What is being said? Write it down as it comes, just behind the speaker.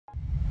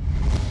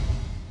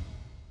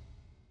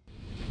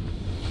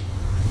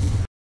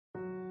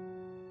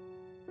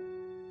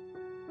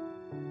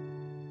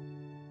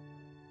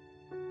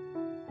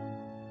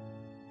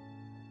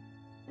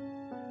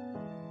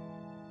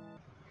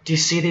Do you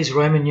see these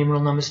Roman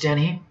numeral numbers down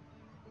here?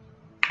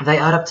 They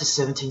add up to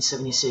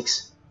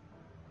 1776,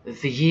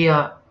 the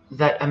year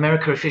that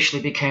America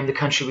officially became the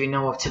country we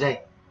know of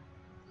today.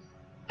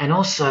 And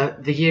also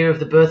the year of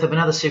the birth of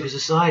another secret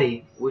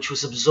society, which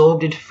was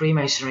absorbed into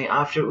Freemasonry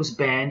after it was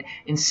banned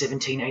in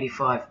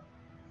 1785.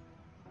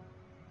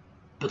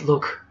 But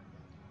look,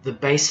 the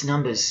base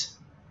numbers.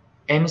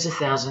 M is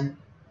 1000,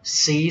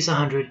 C is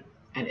 100,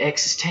 and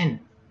X is 10.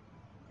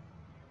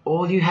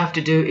 All you have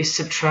to do is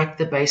subtract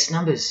the base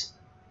numbers.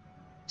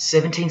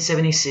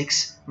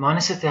 1776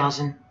 minus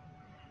 1000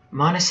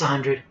 minus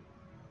 100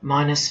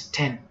 minus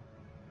 10.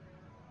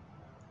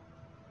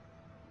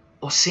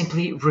 Or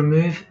simply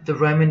remove the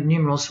Roman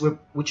numerals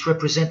which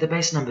represent the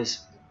base numbers.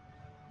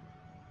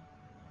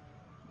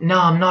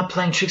 No, I'm not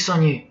playing tricks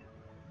on you.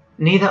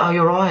 Neither are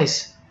your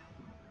eyes.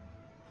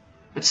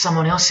 But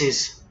someone else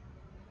is.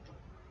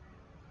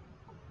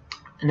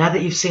 Now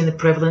that you've seen the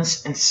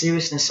prevalence and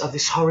seriousness of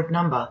this horrid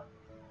number,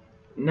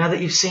 now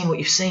that you've seen what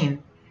you've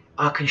seen,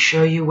 I can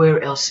show you where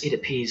else it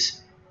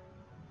appears.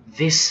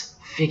 This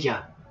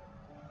figure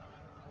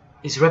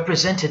is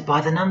represented by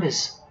the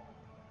numbers.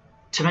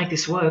 To make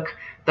this work,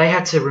 they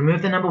had to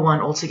remove the number 1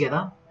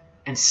 altogether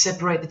and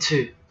separate the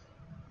 2.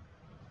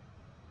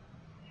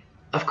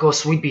 Of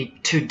course, we'd be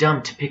too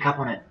dumb to pick up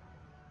on it.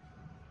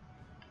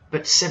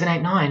 But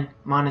 789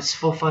 minus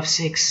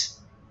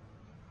 456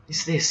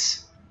 is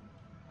this,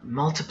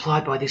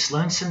 multiplied by this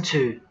lonesome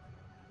 2.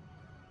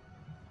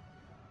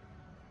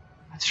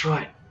 That's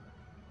right.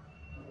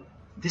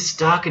 This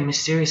dark and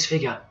mysterious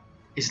figure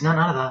is none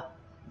other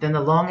than the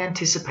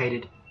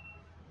long-anticipated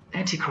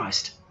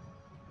Antichrist,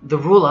 the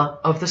ruler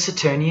of the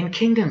Saturnian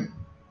kingdom,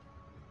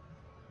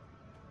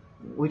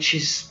 which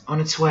is on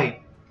its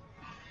way.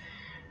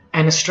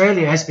 And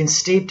Australia has been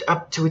steeped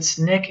up to its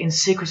neck in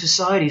secret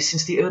societies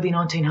since the early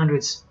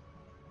 1900s.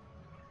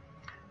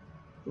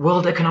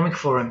 World Economic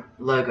Forum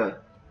logo,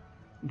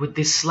 with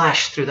this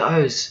slash through the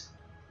O's,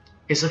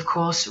 is of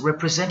course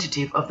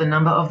representative of the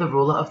number of the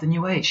ruler of the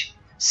New Age,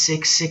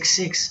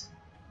 666.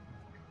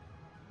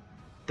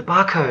 The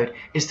barcode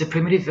is the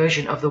primitive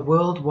version of the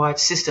worldwide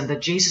system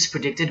that Jesus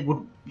predicted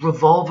would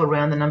revolve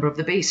around the number of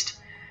the beast.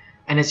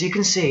 And as you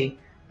can see,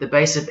 the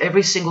base of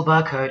every single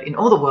barcode in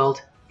all the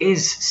world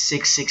is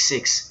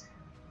 666.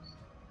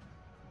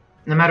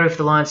 No matter if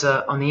the lines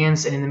are on the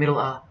ends and in the middle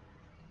are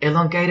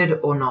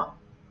elongated or not.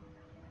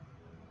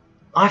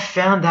 I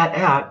found that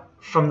out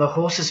from the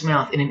horse's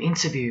mouth in an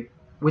interview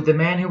with the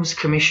man who was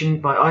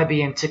commissioned by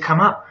IBM to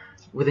come up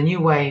with a new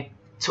way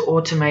to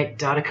automate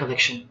data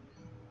collection.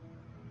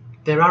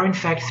 There are in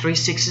fact 3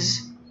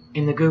 6s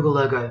in the Google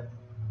logo,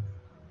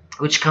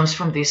 which comes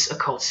from this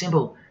occult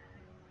symbol.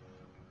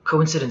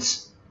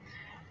 Coincidence?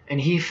 And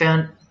he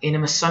found in a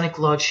Masonic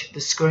lodge the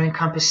square and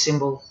compass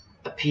symbol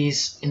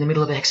appears in the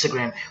middle of a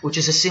hexagram, which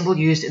is a symbol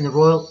used in the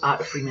royal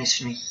art of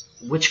Freemasonry,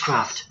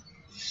 witchcraft,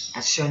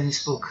 as shown in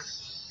this book.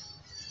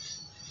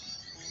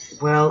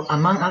 Well,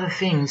 among other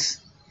things,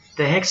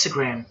 the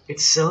hexagram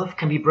itself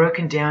can be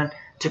broken down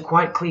to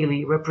quite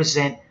clearly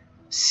represent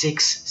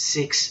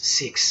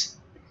 666.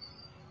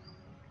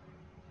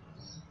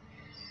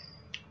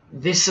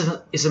 This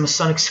is a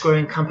Masonic square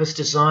and compass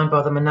designed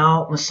by the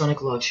Manal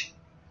Masonic Lodge,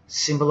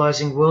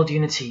 symbolizing world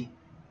unity.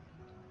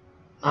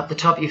 Up the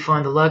top you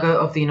find the logo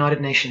of the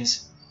United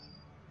Nations.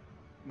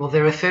 Well,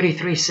 there are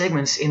 33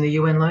 segments in the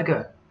UN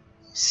logo,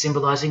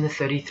 symbolizing the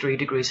 33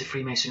 degrees of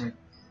Freemasonry.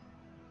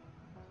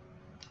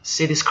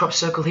 See this crop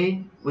circle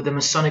here, with the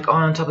Masonic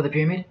eye on top of the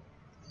pyramid?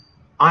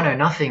 I know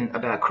nothing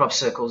about crop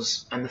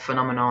circles and the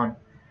phenomenon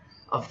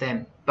of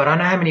them, but I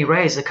know how many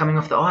rays are coming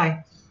off the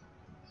eye.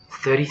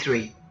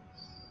 33.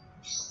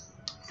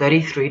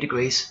 33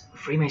 degrees of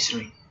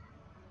Freemasonry.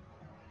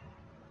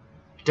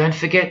 Don't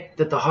forget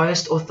that the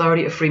highest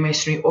authority of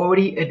Freemasonry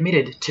already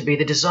admitted to be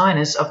the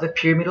designers of the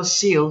pyramidal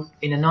seal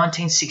in a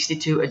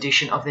 1962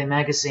 edition of their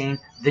magazine,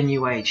 The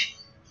New Age.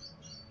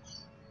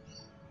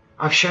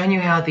 I've shown you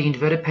how the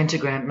inverted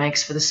pentagram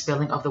makes for the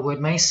spelling of the word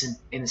Mason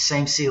in the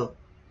same seal.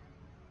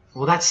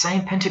 Well, that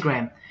same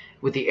pentagram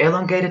with the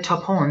elongated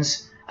top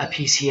horns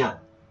appears here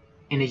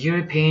in a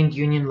European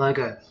Union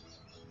logo.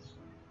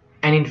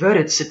 An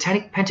inverted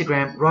satanic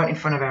pentagram right in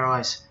front of our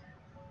eyes.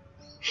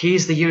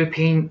 Here's the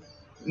European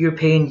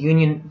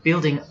Union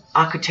building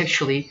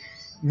architecturally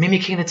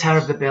mimicking the Tower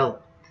of Babel.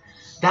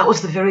 That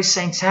was the very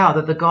same tower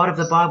that the God of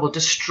the Bible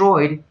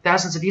destroyed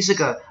thousands of years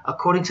ago,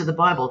 according to the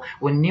Bible,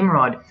 when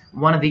Nimrod,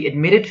 one of the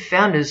admitted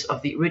founders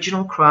of the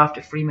original craft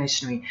of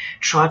Freemasonry,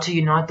 tried to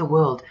unite the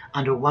world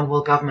under one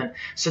world government.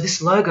 So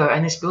this logo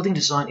and this building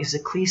design is a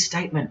clear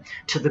statement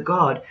to the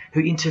God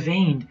who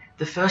intervened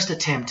the first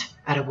attempt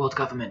at a world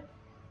government.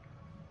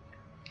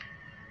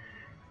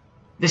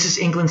 This is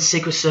England's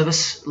Secret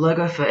Service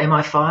logo for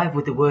MI5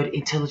 with the word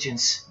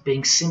intelligence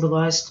being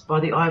symbolized by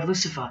the eye of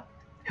Lucifer,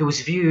 who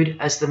was viewed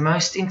as the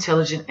most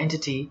intelligent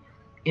entity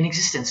in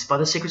existence by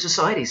the secret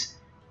societies.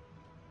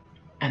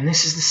 And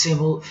this is the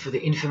symbol for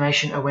the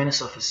Information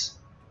Awareness Office.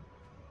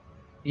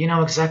 You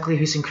know exactly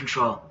who's in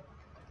control,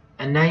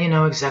 and now you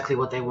know exactly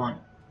what they want,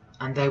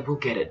 and they will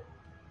get it.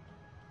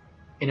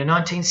 In a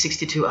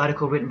 1962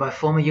 article written by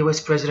former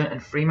US President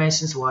and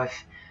Freemason's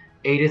wife,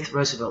 Edith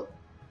Roosevelt,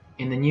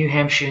 in the New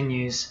Hampshire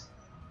News,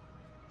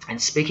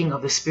 and speaking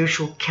of the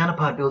spiritual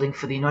counterpart building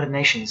for the United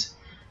Nations,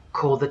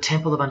 called the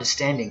Temple of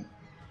Understanding,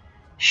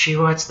 she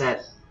writes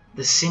that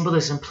the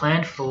symbolism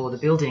planned for the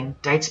building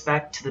dates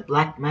back to the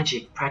black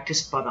magic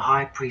practiced by the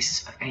high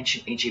priests of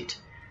ancient Egypt,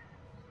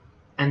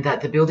 and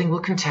that the building will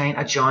contain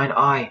a giant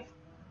eye.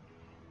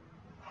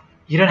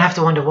 You don't have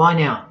to wonder why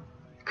now,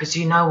 because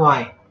you know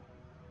why.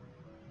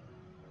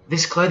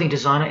 This clothing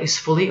designer is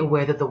fully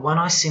aware that the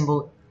one-eye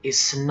symbol is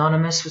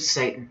synonymous with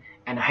Satan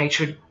and a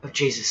hatred of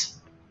Jesus.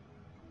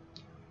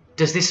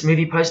 Does this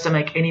movie poster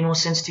make any more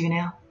sense to you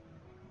now?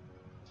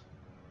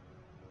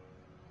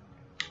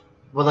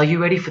 Well, are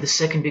you ready for the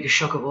second biggest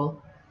shock of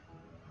all?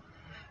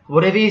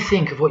 Whatever you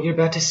think of what you're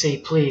about to see,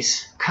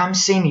 please come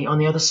see me on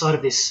the other side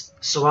of this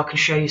so I can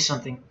show you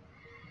something.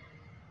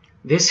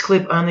 This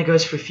clip only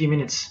goes for a few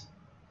minutes.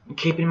 And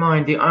keep in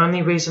mind, the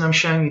only reason I'm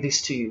showing you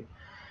this to you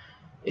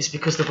is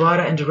because the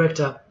writer and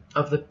director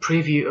of the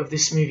preview of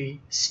this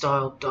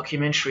movie-style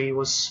documentary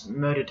was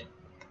murdered,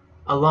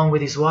 along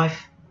with his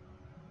wife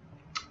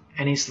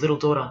and his little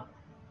daughter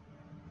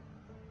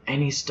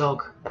and his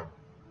dog,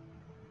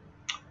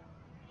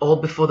 all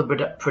before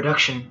the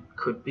production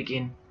could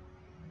begin.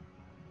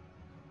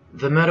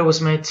 The murder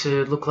was made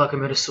to look like a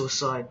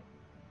murder-suicide,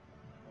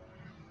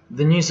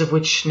 the news of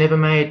which never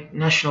made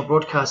national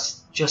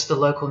broadcasts, just the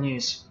local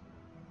news.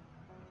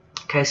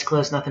 Case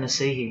closed, nothing to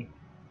see here.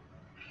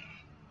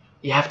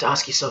 You have to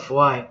ask yourself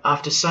why,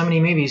 after so many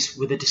movies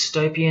with a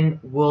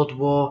dystopian, World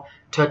War,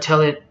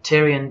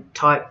 totalitarian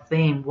type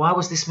theme, why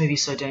was this movie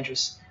so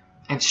dangerous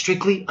and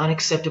strictly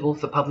unacceptable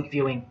for public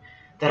viewing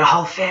that a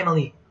whole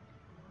family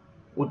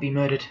would be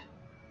murdered?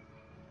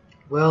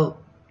 Well,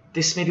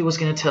 this movie was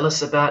going to tell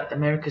us about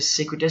America's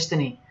secret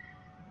destiny,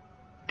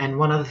 and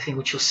one other thing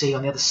which you'll see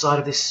on the other side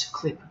of this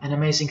clip, an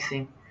amazing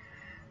thing.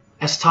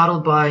 As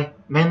titled by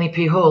Manly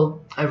P.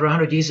 Hall over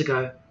 100 years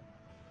ago,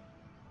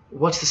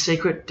 what's the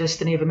secret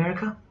destiny of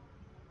America?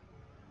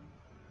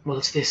 Well,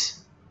 it's this.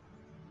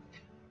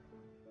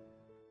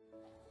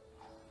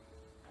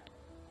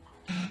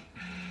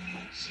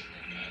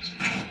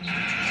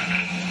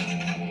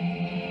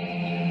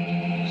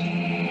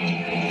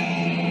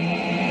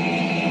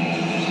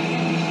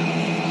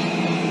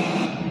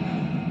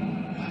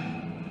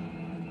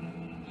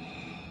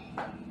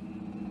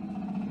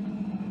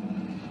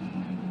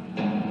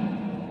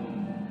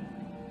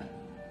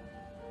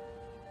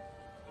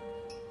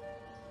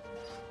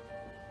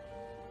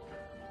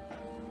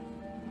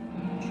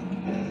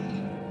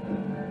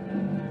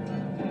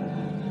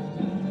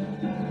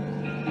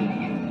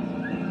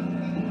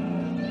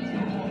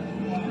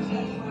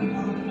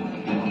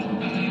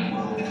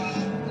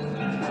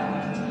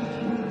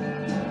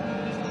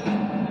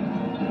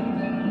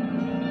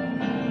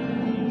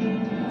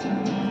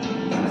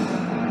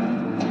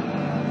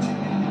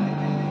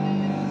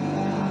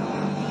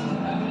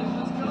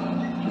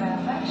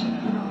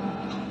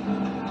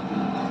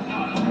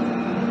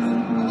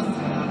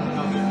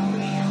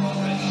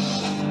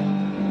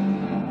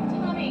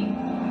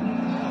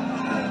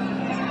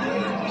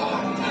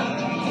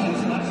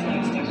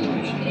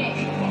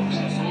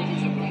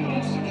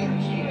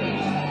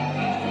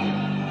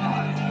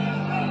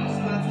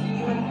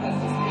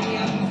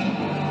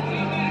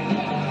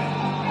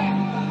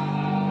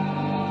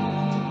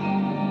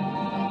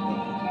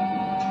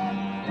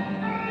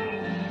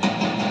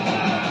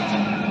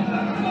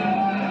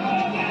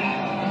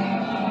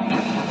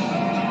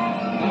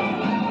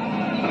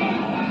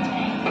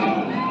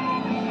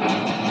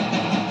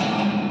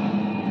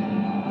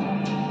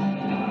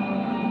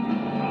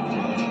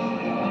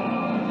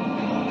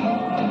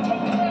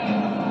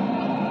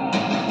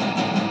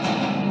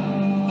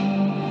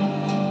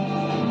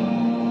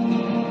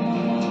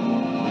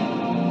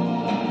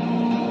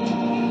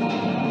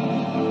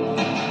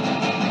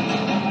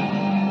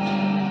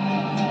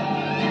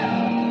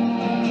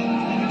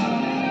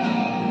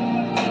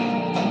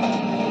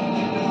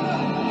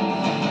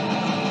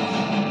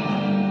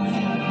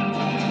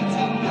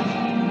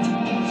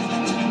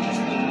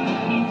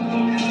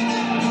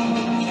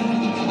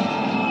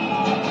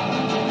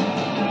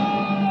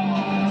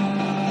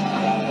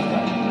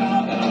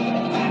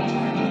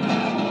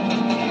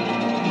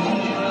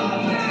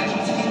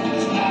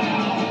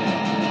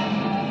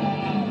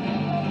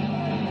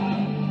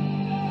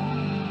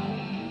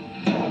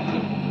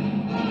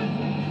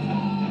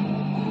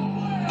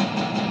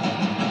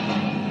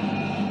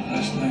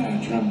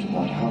 dreamt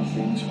about how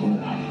things were.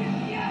 And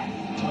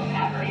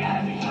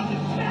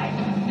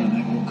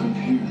I woke up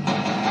here.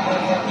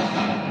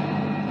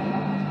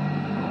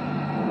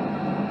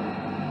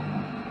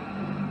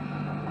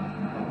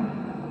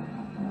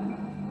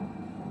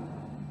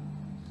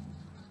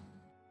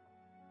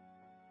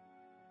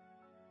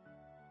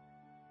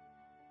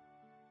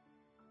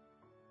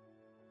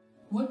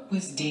 What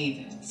was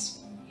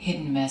David's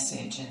hidden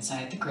message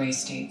inside the gray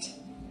state?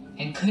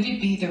 And could it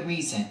be the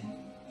reason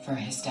for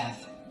his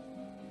death?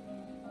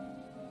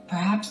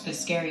 Perhaps the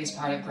scariest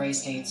part of Gray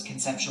State's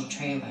conceptual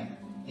trailer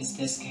is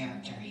this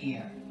character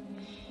here,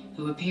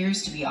 who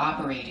appears to be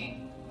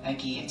operating a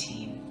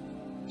guillotine.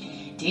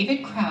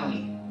 David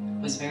Crowley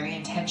was very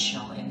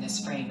intentional in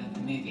this frame of the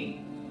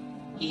movie.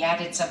 He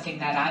added something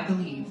that I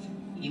believe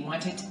he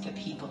wanted the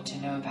people to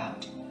know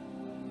about.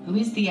 Who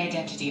is the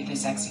identity of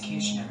this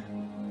executioner?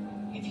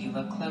 If you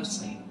look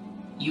closely,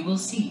 you will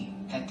see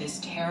that this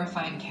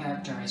terrifying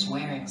character is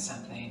wearing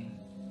something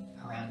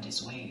around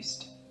his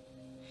waist.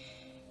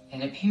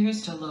 It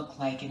appears to look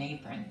like an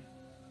apron.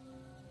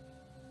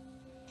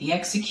 The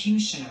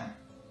executioner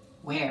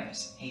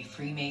wears a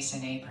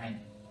Freemason apron,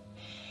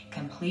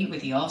 complete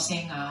with the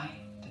all-seeing eye,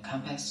 the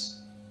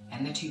compass,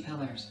 and the 2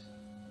 pillars.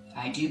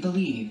 I do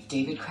believe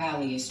David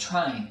Crowley is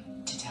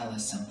trying to tell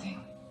us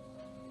something.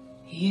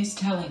 He is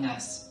telling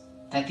us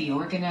that the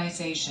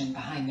organization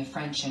behind the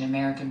French and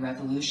American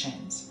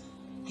revolutions,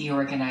 the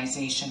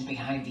organization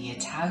behind the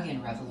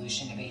Italian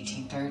Revolution of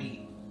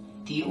 1830,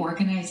 the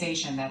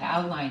organization that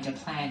outlined a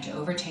plan to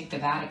overtake the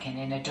Vatican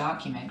in a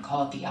document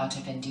called the Alta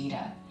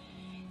Vendita,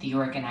 the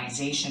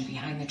organization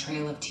behind the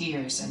Trail of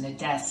Tears and the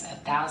deaths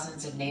of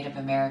thousands of Native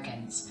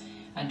Americans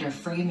under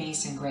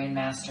Freemason Grand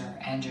Master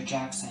Andrew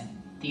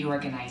Jackson, the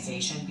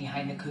organization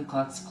behind the Ku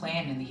Klux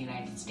Klan in the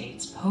United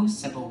States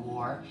post-Civil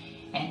War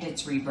and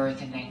its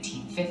rebirth in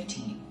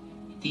 1915,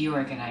 the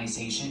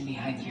organization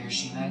behind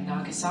Hiroshima and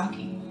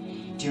Nagasaki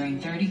during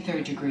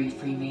 33rd degree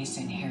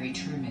Freemason Harry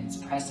Truman's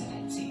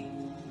presidency.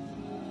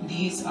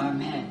 These are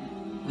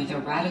men with a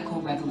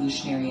radical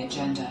revolutionary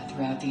agenda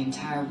throughout the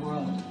entire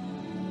world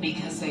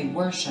because they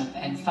worship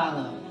and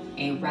follow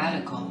a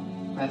radical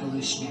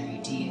revolutionary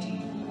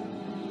deity,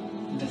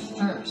 the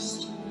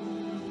first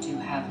to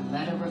have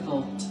led a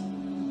revolt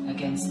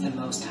against the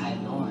Most High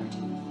Lord.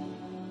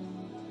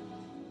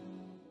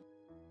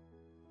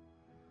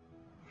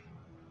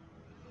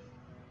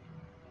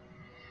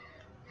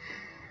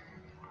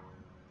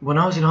 When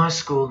I was in high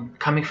school,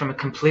 coming from a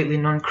completely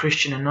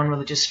non-Christian and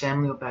non-religious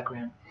family or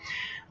background,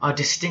 I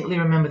distinctly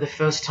remember the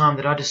first time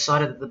that I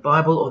decided that the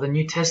Bible, or the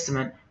New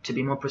Testament, to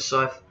be more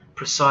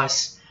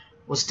precise,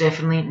 was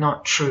definitely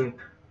not true.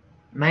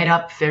 Made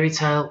up, fairy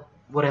tale,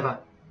 whatever.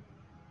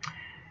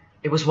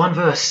 It was one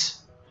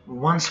verse,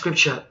 one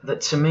scripture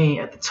that to me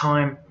at the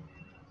time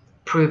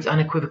proved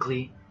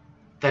unequivocally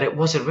that it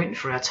wasn't written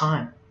for our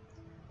time.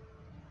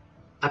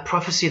 A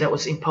prophecy that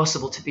was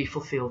impossible to be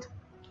fulfilled.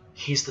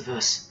 Here's the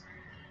verse.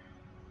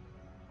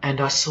 And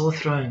I saw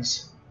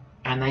thrones,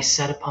 and they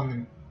sat upon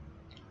them,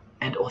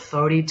 and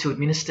authority to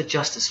administer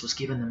justice was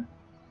given them.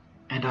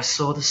 And I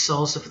saw the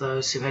souls of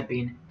those who had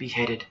been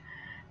beheaded,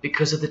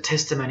 because of the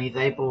testimony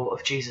they bore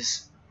of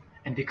Jesus,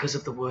 and because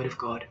of the word of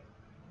God.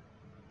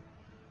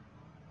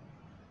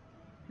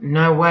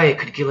 No way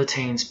could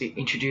guillotines be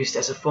introduced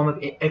as a form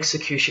of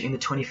execution in the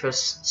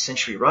 21st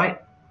century, right?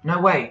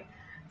 No way.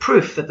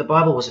 Proof that the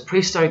Bible was a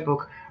prehistoric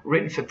book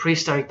written for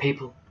prehistoric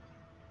people.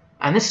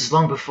 And this is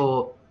long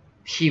before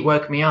he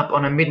woke me up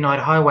on a midnight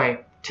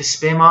highway to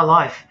spare my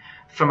life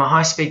from a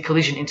high-speed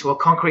collision into a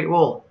concrete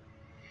wall.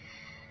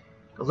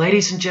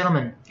 Ladies and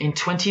gentlemen, in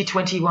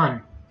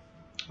 2021,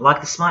 like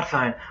the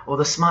smartphone or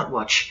the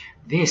smartwatch,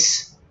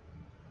 this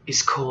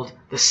is called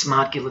the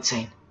smart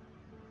guillotine.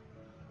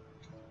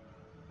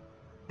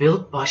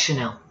 Built by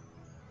Chanel.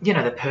 You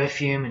know, the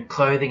perfume and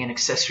clothing and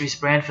accessories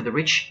brand for the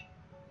rich.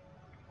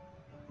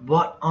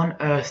 What on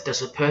earth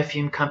does a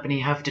perfume company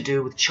have to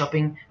do with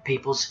chopping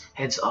people's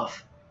heads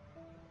off?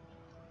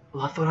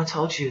 Well, I thought I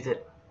told you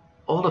that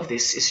all of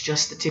this is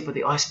just the tip of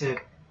the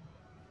iceberg.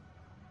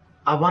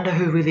 I wonder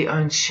who really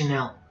owns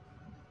Chanel.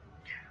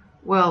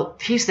 Well,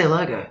 here's their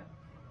logo,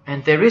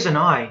 and there is an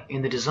eye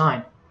in the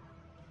design.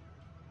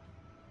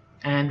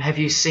 And have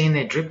you seen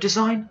their drip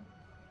design?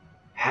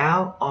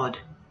 How odd.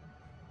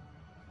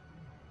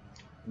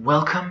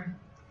 Welcome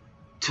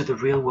to the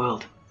real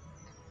world.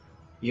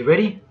 You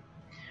ready?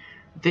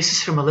 This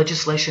is from a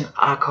legislation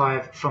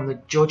archive from the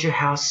Georgia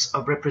House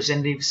of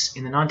Representatives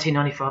in the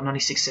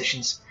 1995-96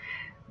 sessions.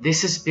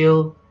 This is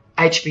Bill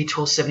HB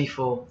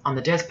 1274 on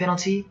the death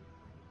penalty,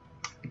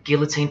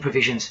 guillotine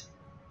provisions.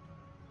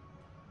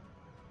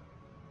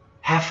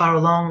 How far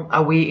along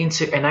are we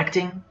into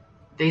enacting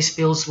these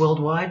bills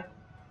worldwide?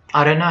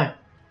 I don't know.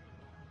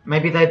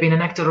 Maybe they've been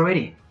enacted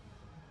already.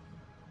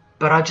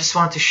 But I just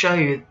wanted to show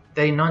you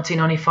that in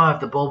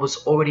 1995 the ball was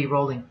already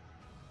rolling.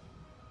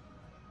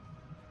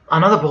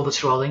 Another ball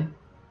that's rolling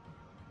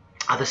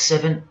are the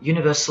 7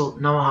 universal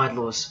Noahide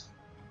laws.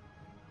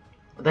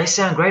 They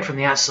sound great from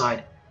the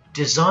outside,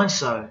 designed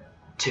so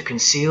to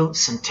conceal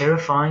some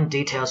terrifying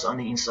details on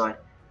the inside.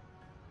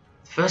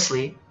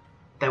 Firstly,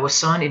 they were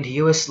signed into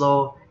US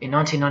law in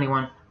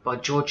 1991 by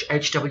George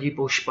H.W.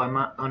 Bush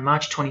on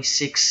March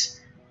 26.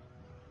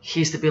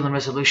 Here's the bill and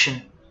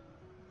resolution.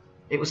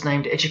 It was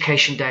named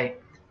Education Day.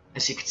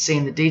 As you can see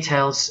in the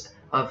details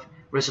of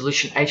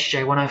Resolution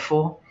HJ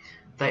 104,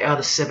 they are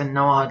the 7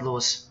 Noahide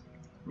laws,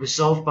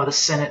 resolved by the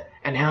Senate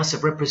and House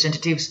of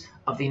Representatives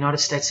of the United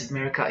States of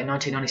America in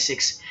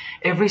 1996.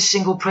 Every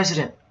single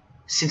president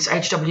since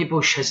H.W.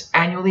 Bush has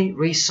annually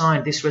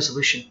re-signed this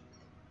resolution.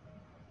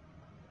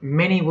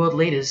 Many world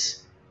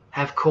leaders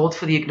have called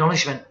for the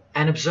acknowledgement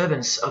and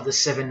observance of the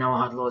 7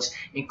 Noahide laws,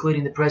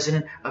 including the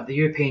President of the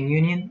European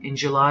Union in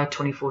July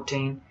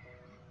 2014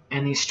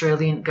 and the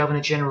Australian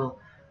Governor-General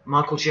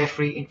Michael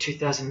Jeffrey in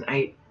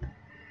 2008.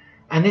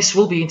 And this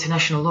will be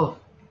international law.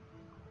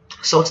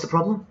 So what's the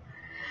problem?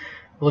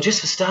 Well,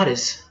 just for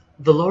starters,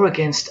 the law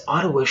against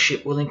idol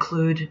worship will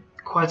include,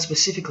 quite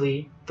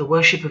specifically, the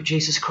worship of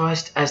Jesus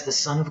Christ as the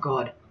Son of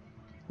God,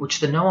 which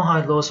the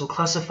Noahide laws will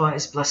classify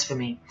as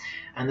blasphemy,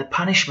 and the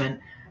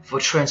punishment for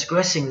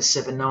transgressing the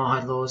 7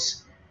 Noahide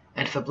laws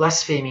and for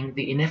blaspheming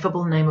the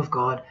ineffable name of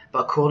God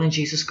by calling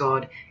Jesus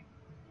God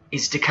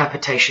is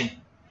decapitation.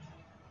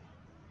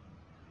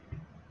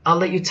 I'll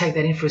let you take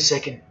that in for a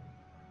second.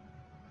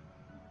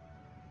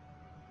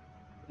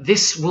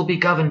 This will be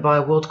governed by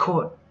a world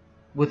court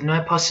with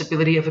no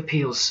possibility of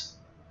appeals.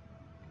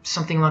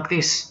 Something like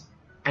this,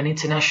 an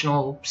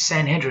international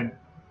Sanhedrin.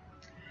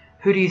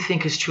 Who do you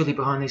think is truly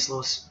behind these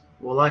laws?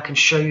 Well, I can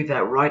show you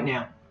that right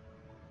now.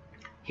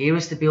 Here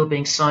is the bill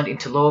being signed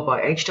into law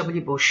by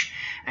H.W. Bush,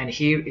 and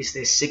here is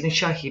their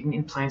signature hidden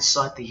in plain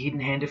sight, the hidden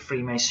hand of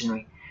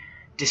Freemasonry,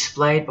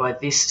 displayed by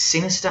this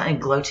sinister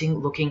and gloating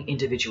looking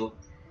individual.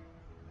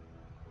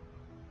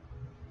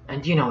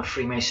 And you know what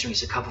Freemasonry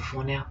is a cover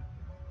for now.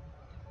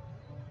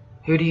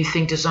 Who do you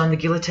think designed the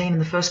guillotine in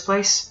the first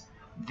place?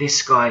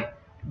 This guy,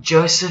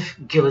 Joseph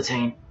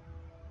Guillotine,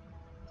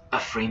 a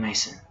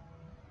Freemason.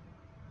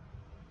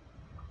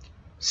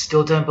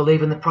 Still don't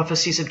believe in the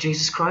prophecies of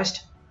Jesus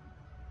Christ?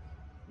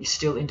 You're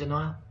still in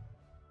denial?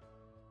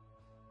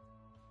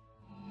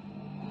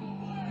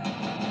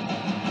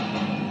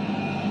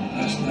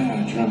 Last night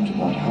I dreamt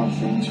about how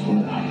things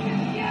were.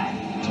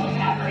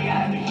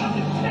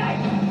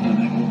 And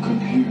I woke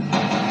up here.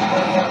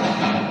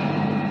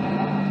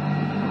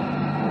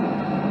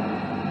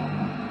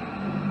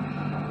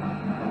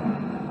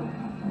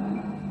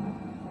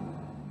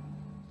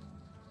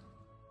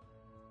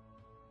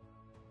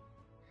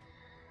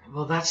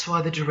 Well, that's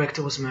why the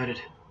director was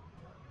murdered.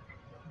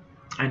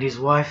 And his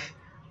wife,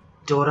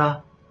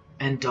 daughter,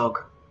 and dog.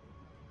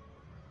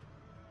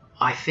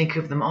 I think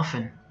of them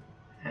often,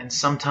 and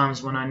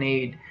sometimes when I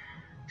need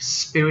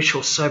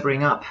spiritual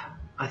sobering up,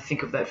 I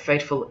think of that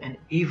fateful and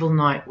evil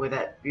night where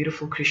that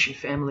beautiful Christian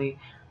family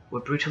were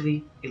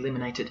brutally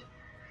eliminated.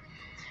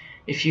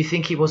 If you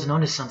think he wasn't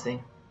onto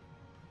something,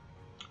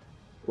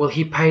 well,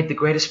 he paid the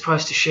greatest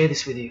price to share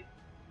this with you.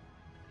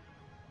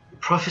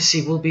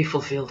 Prophecy will be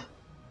fulfilled.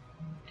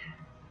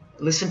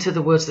 Listen to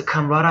the words that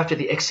come right after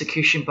the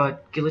execution by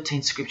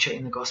guillotine scripture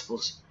in the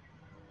Gospels.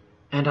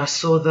 And I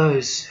saw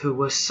those who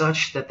were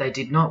such that they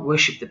did not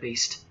worship the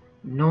beast,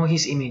 nor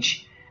his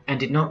image, and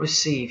did not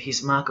receive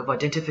his mark of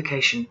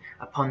identification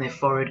upon their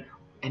forehead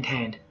and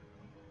hand.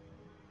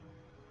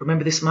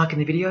 Remember this mark in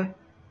the video?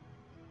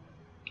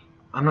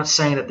 I'm not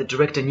saying that the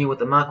director knew what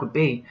the mark would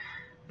be,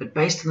 but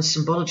based on the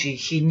symbology,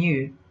 he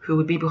knew who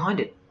would be behind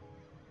it.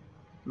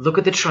 Look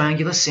at the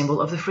triangular symbol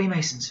of the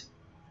Freemasons.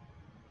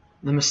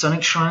 The Masonic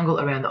triangle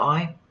around the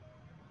eye,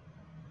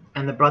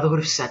 and the Brotherhood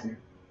of Saturn.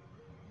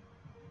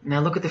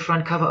 Now look at the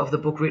front cover of the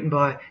book written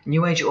by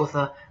New Age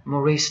author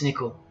Maurice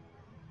Nicoll.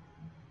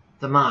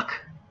 The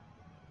mark.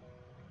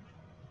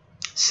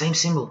 Same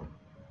symbol.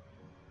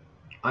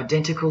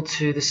 Identical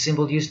to the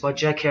symbol used by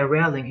J.K.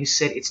 Rowling, who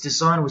said its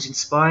design was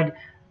inspired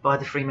by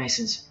the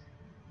Freemasons.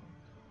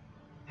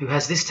 Who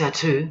has this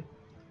tattoo,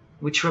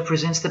 which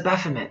represents the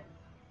Baphomet.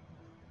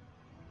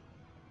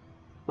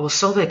 Well,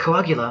 Solve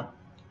Coagula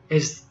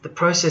is the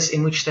process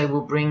in which they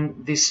will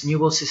bring this New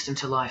World system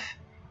to life.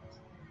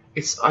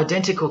 It's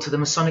identical to the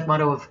Masonic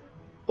motto of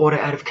order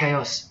out of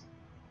chaos.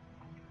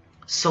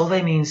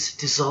 Solve means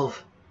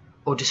dissolve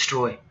or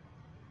destroy,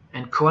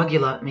 and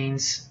coagula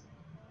means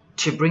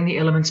to bring the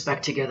elements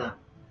back together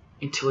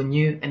into a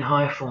new and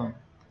higher form,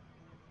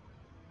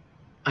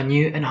 a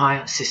new and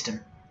higher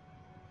system.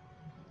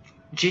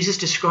 Jesus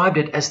described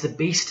it as the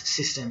beast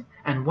system,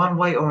 and one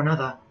way or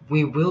another,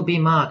 we will be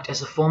marked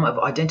as a form of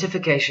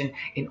identification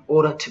in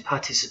order to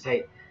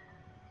participate.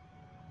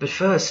 But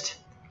first,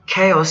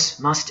 chaos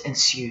must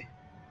ensue.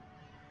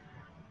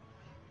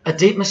 A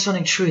deep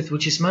Masonic truth,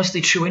 which is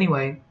mostly true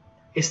anyway,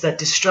 is that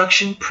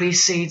destruction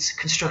precedes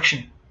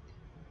construction.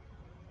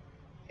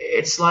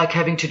 It's like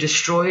having to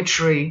destroy a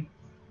tree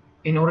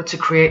in order to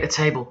create a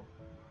table.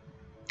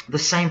 The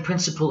same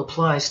principle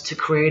applies to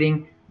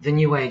creating the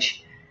New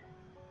Age.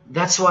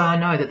 That's why I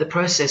know that the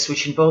process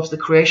which involves the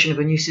creation of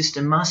a new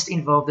system must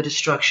involve the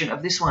destruction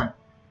of this one.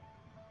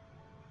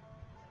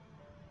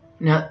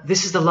 Now,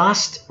 this is the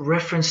last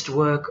referenced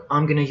work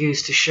I'm going to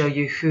use to show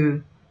you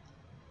who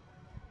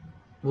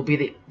will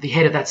be the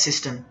head of that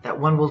system, that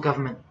one world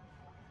government.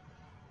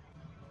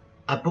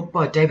 A book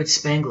by David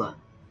Spangler,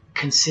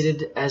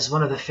 considered as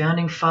one of the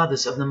founding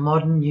fathers of the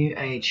modern New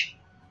Age.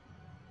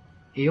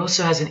 He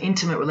also has an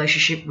intimate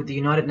relationship with the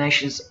United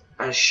Nations,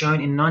 as shown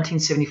in a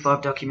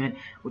 1975 document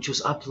which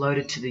was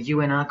uploaded to the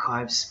UN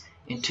archives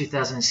in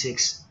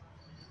 2006.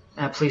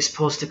 Please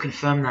pause to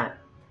confirm that,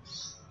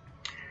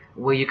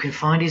 where you can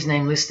find his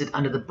name listed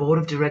under the Board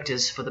of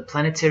Directors for the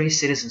Planetary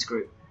Citizens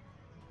Group.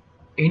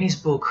 In his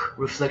book,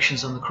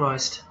 Reflections on the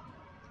Christ,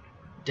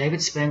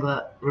 David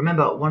Spangler,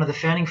 remember, one of the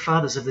founding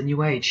fathers of the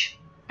New Age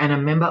and a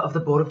member of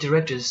the board of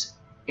directors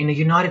in a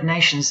United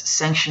Nations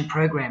sanctioned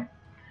program,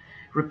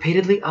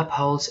 repeatedly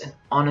upholds and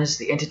honors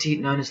the entity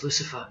known as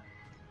Lucifer.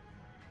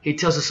 He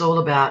tells us all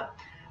about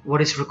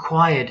what is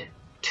required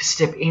to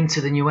step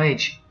into the New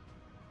Age.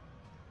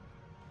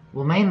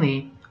 Well,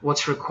 mainly,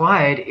 what's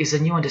required is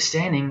a new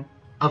understanding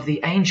of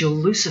the angel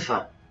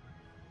Lucifer.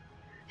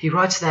 He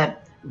writes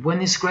that when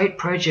this great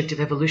project of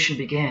evolution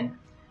began,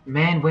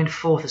 man went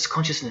forth as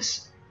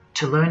consciousness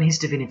to learn his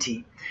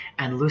divinity,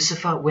 and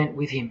Lucifer went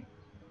with him.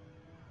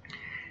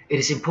 It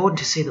is important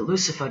to see that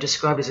Lucifer,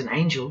 described as an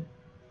angel,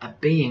 a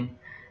being,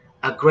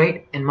 a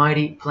great and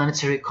mighty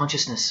planetary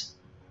consciousness.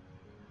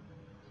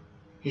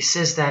 He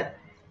says that,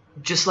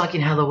 just like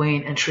in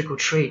Halloween and trick or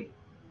treat,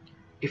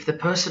 if the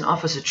person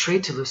offers a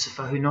treat to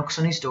Lucifer who knocks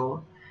on his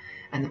door,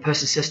 and the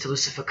person says to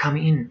Lucifer, "Come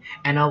in,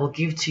 and I will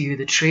give to you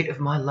the treat of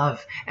my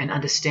love and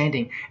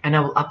understanding, and I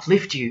will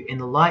uplift you in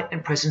the light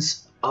and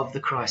presence of the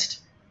Christ,"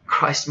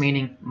 Christ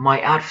meaning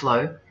my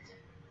outflow,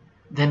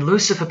 then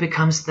Lucifer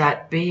becomes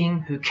that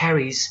being who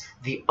carries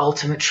the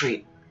ultimate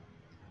treat,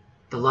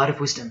 the light of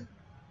wisdom.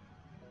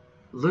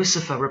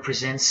 Lucifer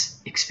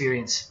represents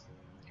experience.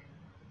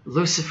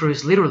 Lucifer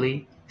is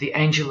literally the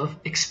angel of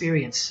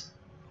experience.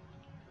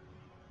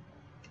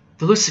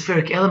 The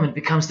Luciferic element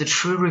becomes the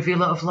true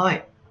revealer of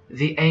light,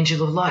 the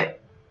angel of light.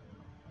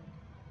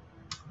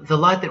 The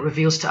light that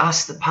reveals to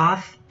us the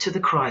path to the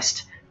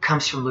Christ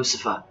comes from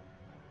Lucifer.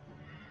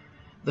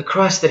 The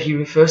Christ that he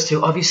refers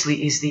to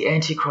obviously is the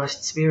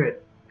Antichrist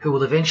spirit, who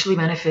will eventually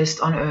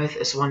manifest on earth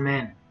as one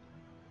man.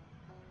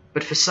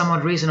 But for some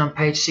odd reason on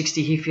page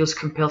 60 he feels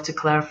compelled to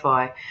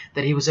clarify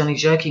that he was only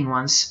joking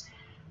once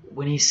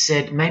when he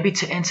said maybe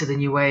to enter the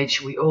New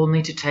Age we all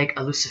need to take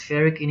a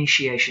Luciferic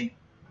initiation.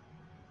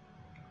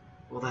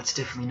 Well, that's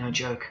definitely no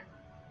joke.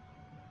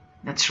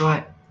 That's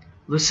right,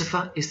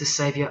 Lucifer is the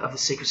savior of the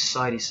secret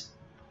societies.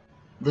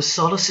 The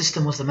solar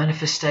system was the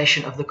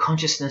manifestation of the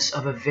consciousness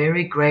of a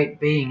very great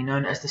being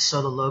known as the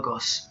Solar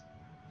Logos.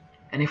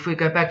 And if we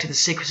go back to the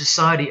secret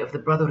society of the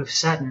Brotherhood of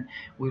Saturn,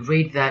 we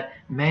read that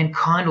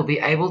mankind will be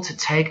able to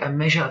take a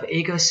measure of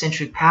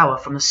egocentric power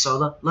from the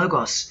Solar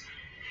Logos.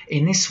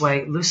 In this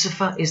way,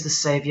 Lucifer is the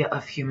savior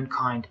of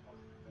humankind.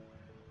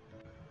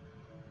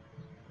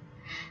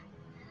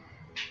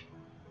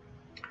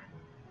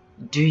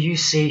 Do you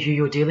see who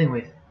you're dealing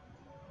with?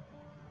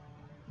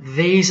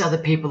 These are the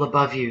people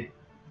above you,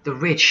 the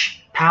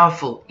rich,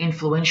 powerful,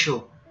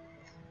 influential,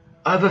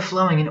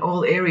 overflowing in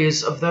all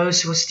areas of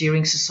those who are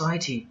steering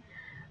society,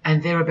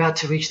 and they're about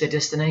to reach their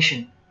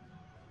destination.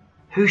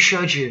 Who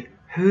showed you?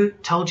 Who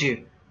told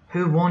you?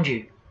 Who warned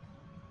you?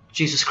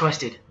 Jesus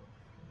Christ did.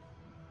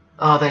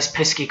 Oh, those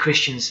pesky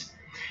Christians.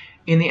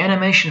 In the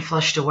animation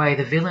Flushed Away,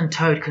 the villain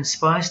Toad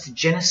conspires to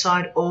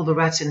genocide all the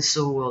rats in the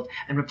sewer world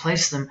and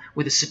replace them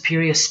with a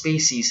superior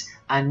species,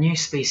 a new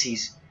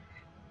species.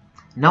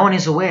 No one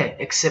is aware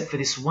except for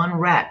this one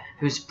rat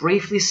who's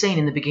briefly seen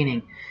in the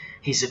beginning.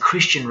 He's a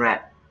Christian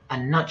rat, a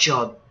nut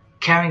job,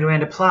 carrying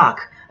around a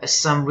plaque, as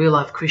some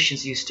real-life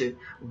Christians used to,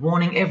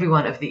 warning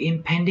everyone of the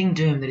impending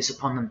doom that is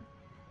upon them.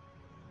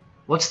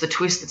 What's the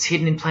twist that's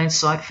hidden in plain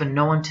sight for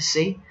no one to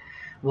see?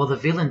 Well, the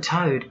villain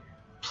Toad,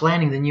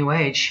 planning the New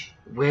Age,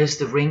 wears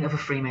the ring of a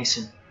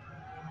Freemason.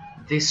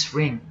 This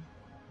ring.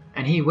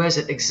 And he wears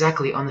it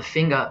exactly on the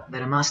finger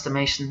that a Master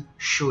Mason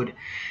should.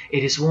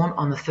 It is worn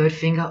on the third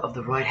finger of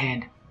the right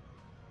hand.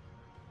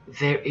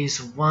 There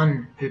is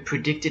one who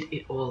predicted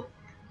it all,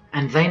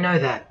 and they know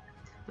that.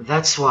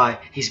 That's why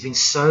he's been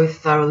so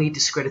thoroughly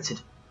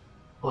discredited,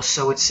 or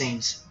so it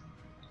seems.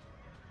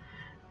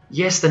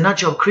 Yes, the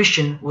nutjob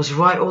Christian was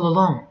right all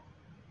along.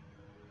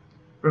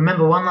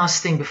 Remember one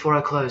last thing before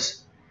I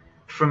close.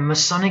 From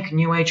Masonic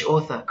New Age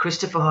author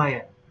Christopher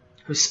Hyatt,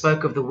 who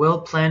spoke of the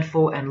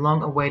well-planned-for and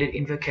long-awaited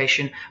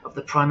invocation of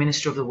the Prime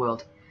Minister of the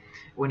world,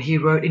 when he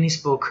wrote in his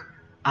book,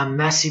 "A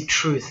massive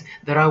truth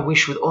that I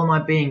wish with all my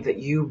being that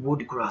you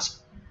would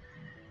grasp.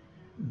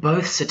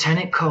 Both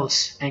satanic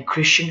cults and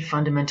Christian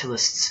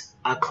fundamentalists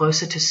are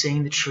closer to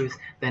seeing the truth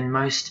than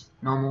most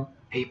normal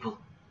people.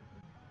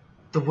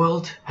 The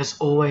world has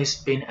always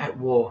been at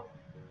war,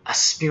 a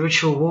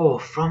spiritual war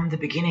from the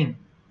beginning.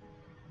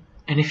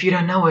 And if you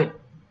don't know it,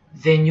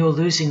 then you're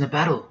losing the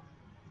battle.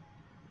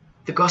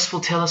 The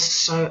Gospel tells us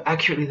so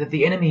accurately that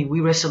the enemy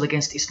we wrestle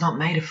against is not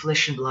made of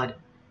flesh and blood,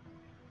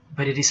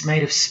 but it is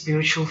made of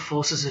spiritual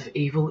forces of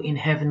evil in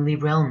heavenly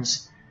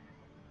realms.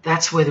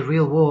 That's where the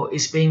real war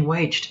is being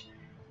waged,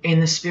 in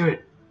the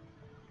spirit.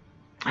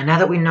 And now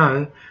that we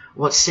know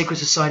what secret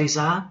societies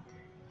are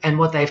and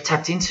what they've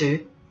tapped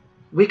into,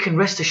 we can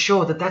rest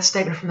assured that that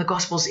statement from the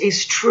Gospels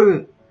is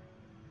true.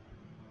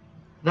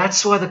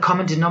 That's why the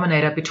common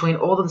denominator between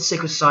all of the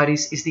secret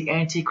societies is the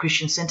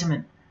anti-Christian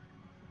sentiment.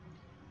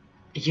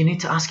 You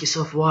need to ask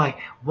yourself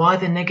why. Why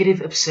the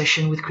negative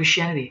obsession with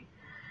Christianity?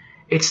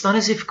 It's not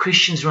as if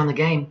Christians run the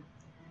game.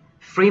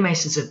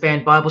 Freemasons have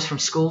banned Bibles from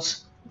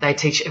schools. They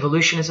teach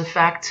evolution as a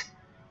fact.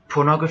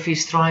 Pornography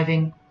is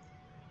thriving.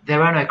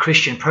 There are no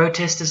Christian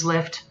protesters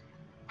left.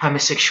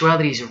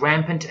 Homosexuality is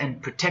rampant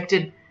and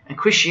protected, and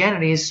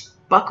Christianity is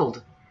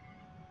buckled.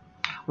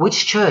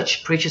 Which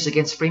church preaches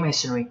against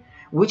Freemasonry?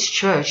 Which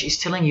church is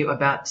telling you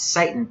about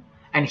Satan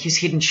and his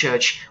hidden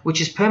church, which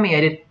has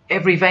permeated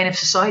every vein of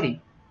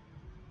society?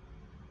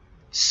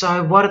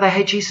 So why do they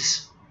hate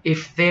Jesus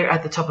if they're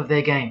at the top of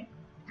their game?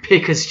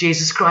 Because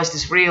Jesus Christ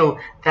is real.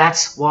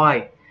 That's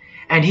why.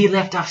 And he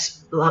left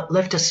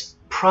us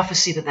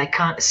prophecy that they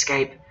can't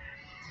escape.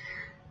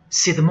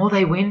 See, the more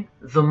they win,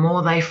 the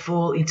more they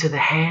fall into the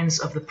hands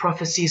of the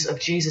prophecies of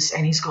Jesus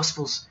and his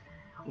Gospels.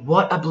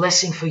 What a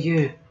blessing for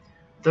you,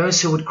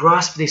 those who would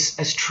grasp this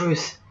as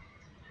truth.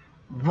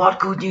 What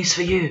good news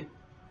for you,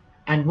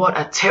 and what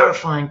a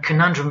terrifying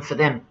conundrum for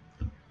them.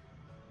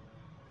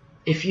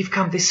 If you've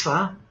come this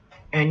far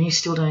and you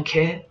still don't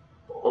care,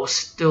 or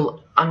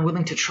still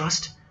unwilling to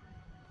trust,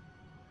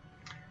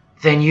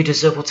 then you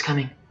deserve what's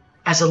coming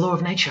as a law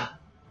of nature.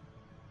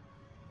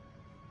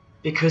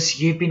 Because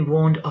you've been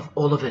warned of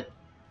all of it.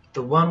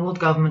 The one world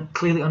government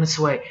clearly on its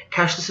way.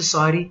 Cashless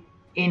society,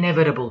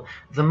 inevitable.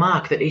 The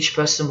mark that each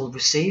person will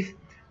receive,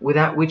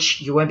 without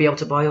which you won't be able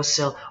to buy or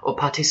sell or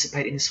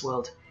participate in this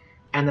world.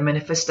 And the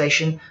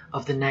manifestation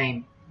of the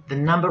name, the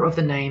number of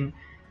the name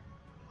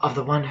of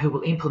the one who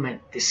will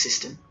implement this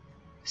system.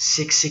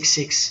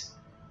 666.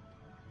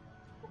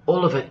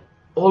 All of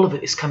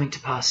it is coming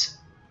to pass.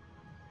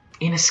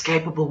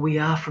 Inescapable we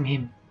are from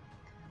him.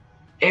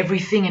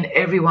 Everything and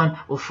everyone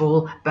will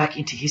fall back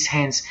into his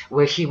hands,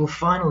 where he will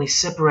finally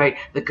separate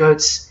the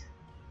goats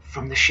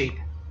from the sheep.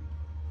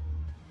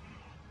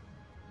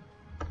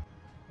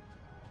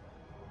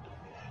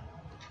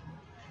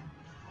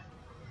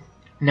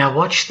 Now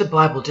watch the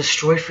Bible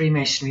destroy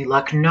Freemasonry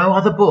like no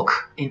other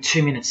book in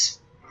 2 minutes.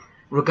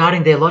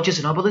 Regarding their lodges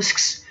and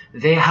obelisks,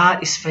 their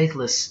heart is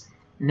faithless.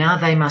 Now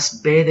they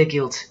must bear their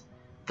guilt.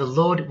 The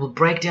Lord will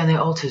break down their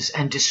altars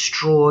and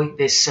destroy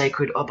their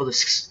sacred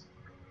obelisks.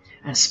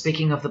 And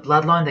speaking of the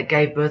bloodline that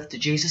gave birth to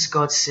Jesus,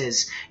 God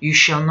says, "You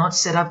shall not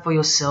set up for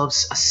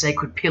yourselves a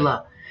sacred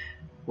pillar,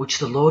 which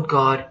the Lord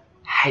God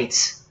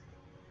hates."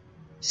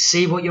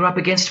 See what you're up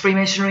against,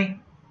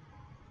 Freemasonry?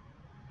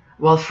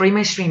 While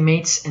Freemasonry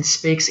meets and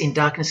speaks in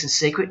darkness and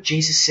secret,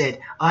 Jesus said,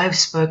 "I have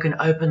spoken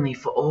openly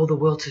for all the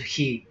world to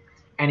hear,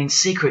 and in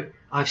secret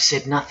I've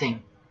said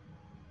nothing."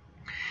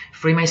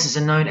 Freemasons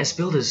are known as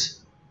builders.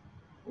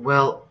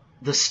 Well,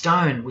 the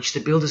stone which the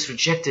builders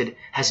rejected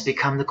has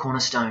become the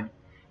cornerstone.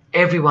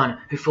 Everyone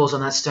who falls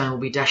on that stone will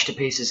be dashed to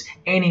pieces.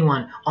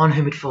 Anyone on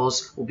whom it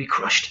falls will be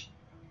crushed.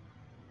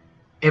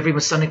 Every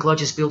Masonic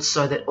lodge is built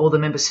so that all the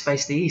members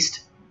face the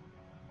east.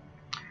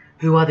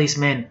 Who are these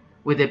men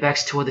with their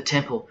backs toward the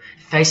temple,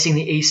 facing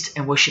the east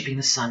and worshipping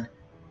the sun?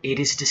 It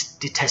is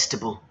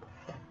detestable.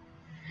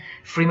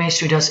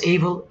 Freemasonry does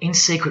evil in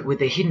secret with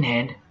their hidden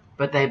hand,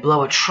 but they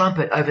blow a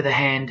trumpet over the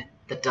hand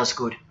that does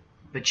good.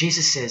 But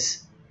Jesus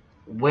says,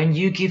 when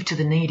you give to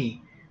the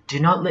needy, do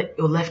not let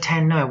your left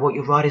hand know what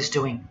your right is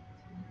doing.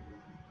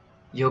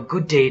 Your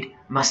good deed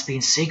must be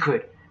in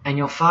secret, and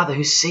your Father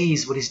who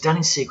sees what is done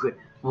in secret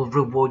will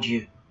reward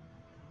you.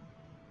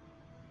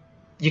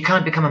 You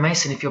can't become a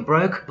Mason if you're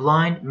broke,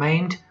 blind,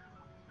 maimed,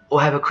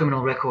 or have a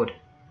criminal record.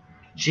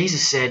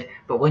 Jesus said,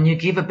 but when you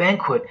give a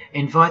banquet,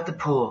 invite the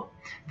poor,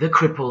 the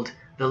crippled,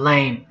 the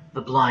lame,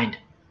 the blind.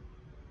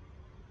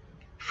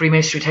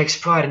 Freemasonry takes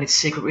pride in its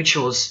secret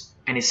rituals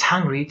and is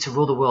hungry to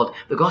rule the world.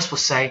 The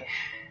Gospels say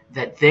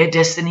that their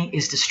destiny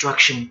is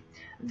destruction.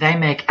 They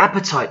make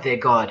appetite their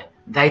God.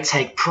 They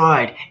take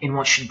pride in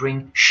what should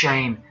bring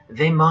shame.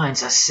 Their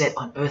minds are set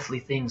on earthly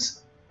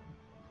things.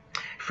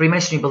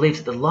 Freemasonry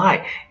believes that the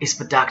light is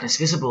but darkness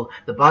visible.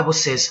 The Bible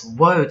says,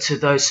 woe to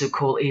those who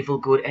call evil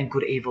good and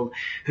good evil,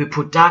 who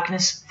put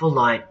darkness for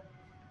light.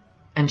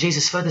 And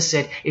Jesus further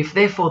said, if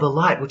therefore the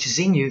light which is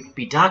in you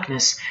be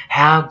darkness,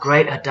 how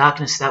great a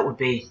darkness that would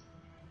be.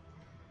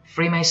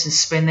 Freemasons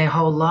spend their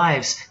whole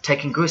lives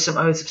taking gruesome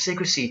oaths of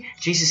secrecy.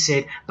 Jesus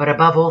said, but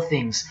above all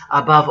things,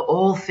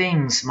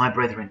 my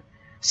brethren,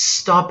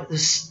 stop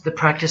the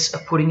practice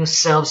of putting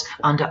yourselves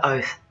under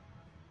oath.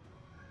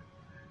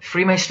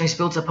 Freemasonry is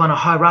built upon a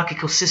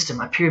hierarchical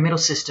system, a pyramidal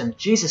system.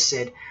 Jesus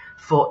said,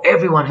 for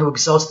everyone who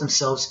exalts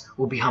themselves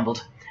will be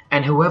humbled,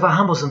 and whoever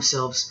humbles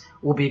themselves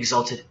will be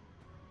exalted.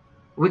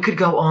 We could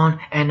go on,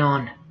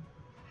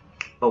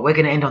 but we're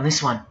going to end on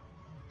this one.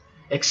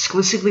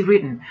 Exclusively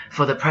written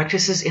for the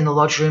practices in the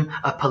lodge room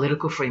of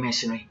political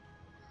Freemasonry.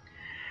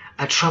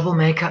 A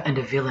troublemaker and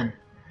a villain,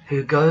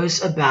 who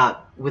goes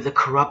about with a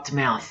corrupt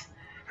mouth,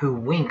 who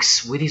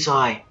winks with his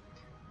eye,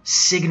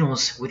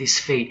 signals with his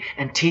feet,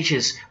 and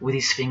teaches with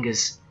his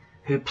fingers,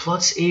 who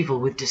plots evil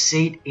with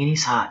deceit in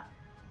his heart.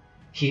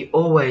 He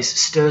always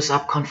stirs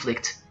up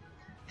conflict.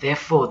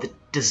 Therefore the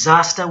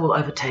disaster will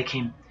overtake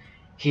him.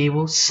 He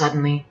will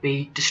suddenly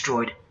be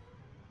destroyed.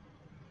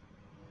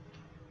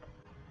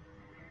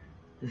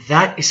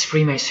 That is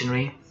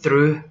Freemasonry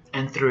through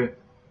and through.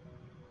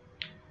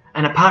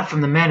 And apart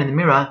from the man in the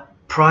mirror,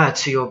 prior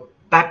to your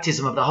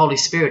baptism of the Holy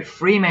Spirit,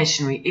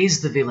 Freemasonry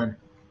is the villain.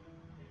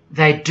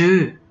 They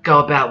do go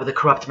about with a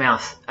corrupt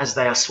mouth as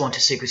they are sworn to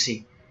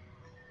secrecy.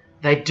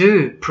 They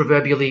do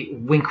proverbially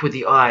wink with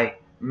the eye,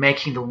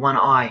 making the one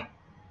eye.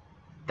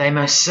 They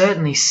most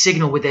certainly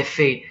signal with their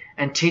feet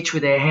and teach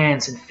with their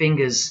hands and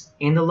fingers.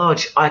 In the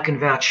lodge, I can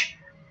vouch.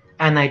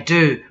 And they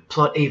do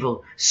plot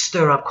evil,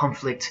 stir up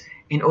conflict,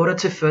 in order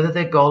to further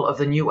their goal of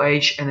the New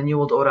Age and the New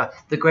World Order,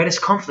 the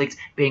greatest conflict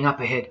being up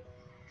ahead.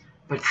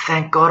 But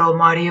thank God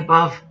Almighty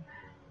above,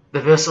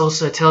 the verse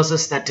also tells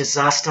us that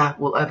disaster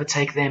will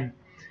overtake them,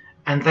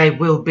 and they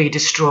will be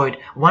destroyed.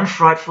 One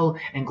frightful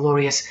and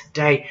glorious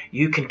day.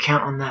 You can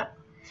count on that.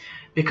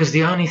 Because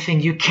the only thing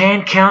you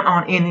can count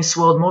on in this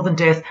world, more than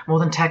death, more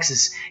than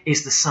taxes,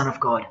 is the Son of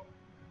God.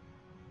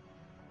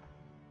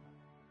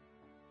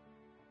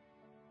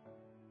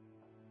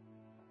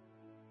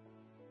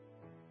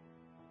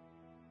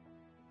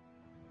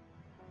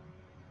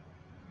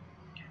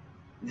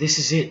 This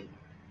is it.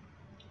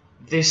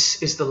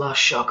 This is the last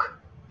shock,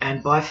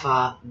 and by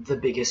far the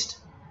biggest.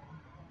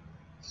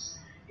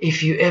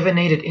 If you ever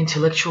needed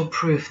intellectual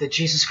proof that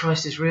Jesus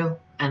Christ is real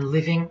and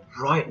living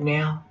right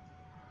now,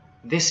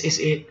 this is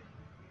it.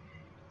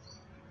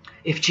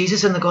 If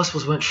Jesus and the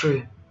Gospels weren't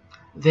true,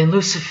 then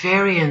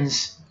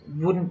Luciferians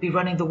wouldn't be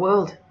running the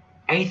world.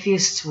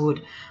 Atheists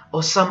would,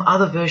 or some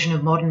other version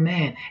of modern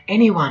man.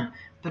 Anyone,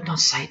 but not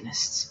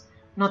Satanists,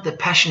 not the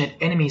passionate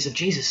enemies of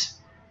Jesus.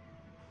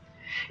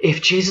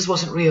 If Jesus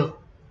wasn't real,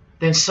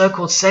 then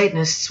so-called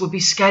Satanists would be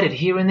scattered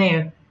here and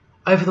there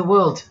over the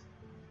world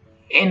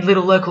in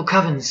little local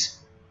covens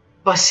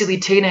by silly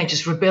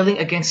teenagers rebelling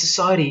against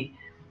society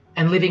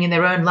and living in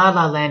their own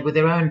la-la land with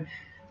their own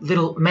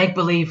little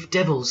make-believe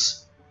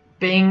devils,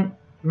 being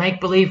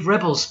make-believe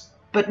rebels.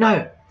 But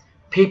no,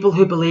 people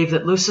who believe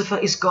that Lucifer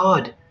is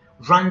God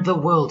run the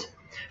world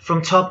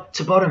from top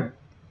to bottom.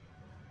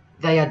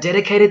 They are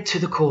dedicated to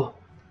the core.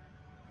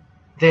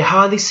 They're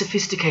highly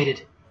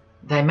sophisticated.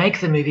 They make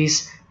the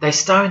movies, they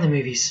star in the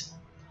movies.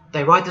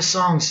 They write the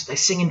songs, they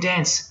sing and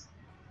dance.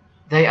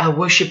 They are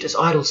worshipped as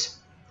idols.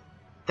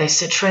 They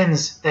set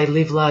trends, they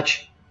live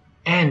large,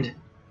 and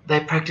they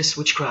practice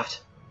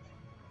witchcraft,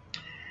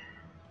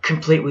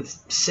 complete with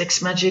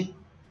sex magic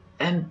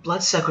and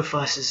blood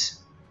sacrifices.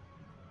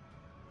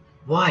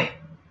 Why?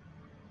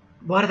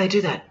 Why do they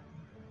do that?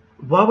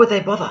 Why would they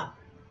bother?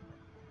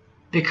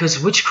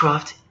 Because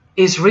witchcraft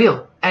is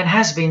real and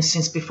has been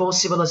since before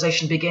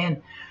civilization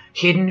began,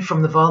 hidden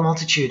from the vile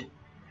multitude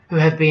who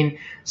have been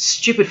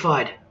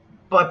stupefied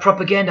by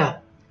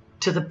propaganda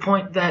to the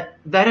point that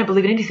they don't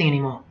believe in anything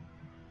anymore.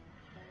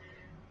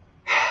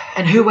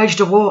 And who waged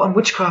a war on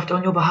witchcraft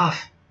on your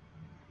behalf?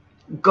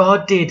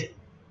 God did,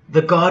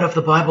 the God of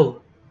the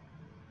Bible.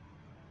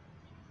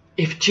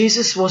 If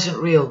Jesus wasn't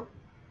real,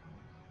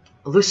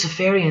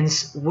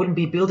 Luciferians wouldn't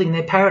be building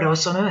their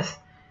paradise on earth.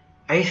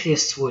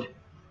 Atheists would.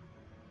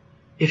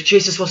 If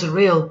Jesus wasn't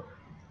real,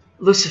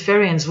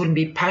 Luciferians wouldn't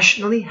be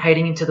passionately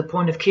hating him to the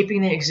point of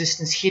keeping their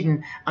existence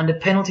hidden under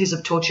penalties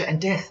of torture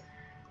and death.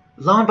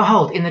 Lo and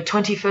behold, in the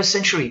 21st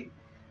century.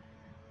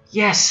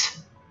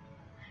 Yes,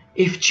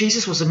 if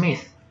Jesus was a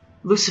myth,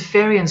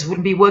 Luciferians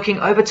wouldn't be working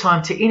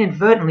overtime to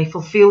inadvertently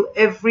fulfill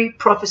every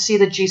prophecy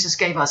that Jesus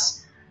gave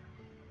us.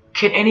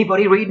 Can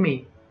anybody read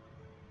me?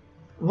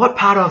 What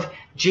part of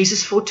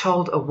Jesus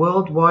foretold a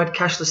worldwide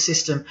cashless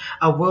system,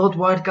 a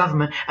worldwide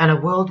government, and a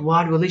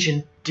worldwide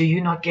religion do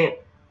you not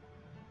get?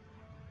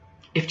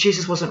 If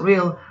Jesus wasn't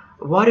real,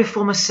 why do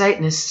former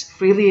Satanists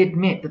freely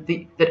admit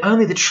that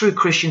only the true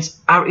Christians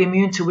are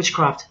immune to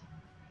witchcraft?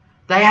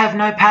 They have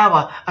no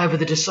power over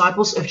the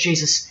disciples of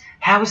Jesus.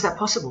 How is that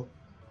possible?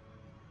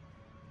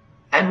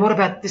 And what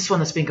about this one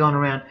that's been going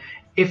around?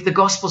 If the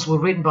Gospels were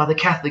written by the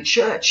Catholic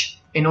Church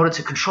in order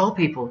to control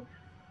people,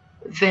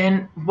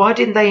 then why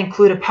didn't they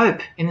include a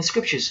Pope in the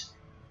Scriptures?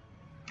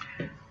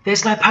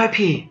 There's no Pope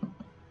here.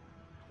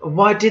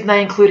 Why didn't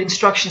they include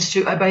instructions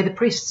to obey the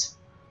priests?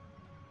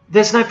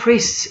 There's no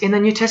priests in the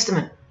New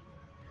Testament,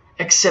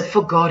 except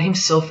for God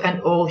himself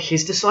and all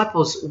his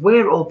disciples.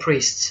 We're all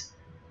priests.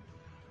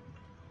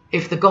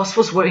 If the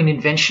Gospels were an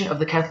invention of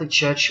the Catholic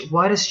Church,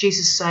 why does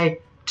Jesus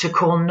say to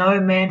call no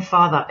man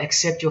Father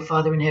except your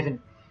Father in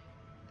heaven?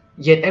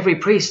 Yet every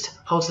priest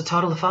holds the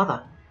title of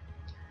Father.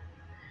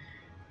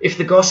 If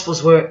the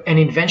Gospels were an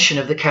invention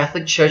of the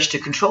Catholic Church to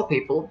control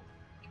people,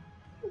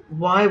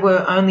 why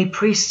were only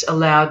priests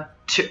allowed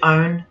to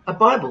own a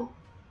Bible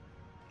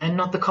and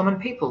not the common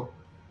people?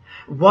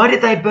 Why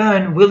did they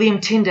burn William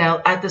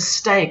Tyndale at the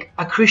stake,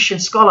 a Christian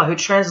scholar who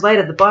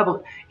translated the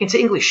Bible into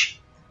English?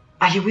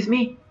 Are you with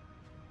me?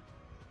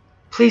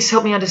 Please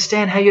help me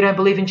understand how you don't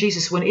believe in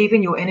Jesus when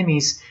even your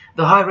enemies,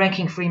 the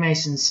high-ranking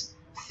Freemasons,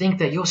 think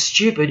that you're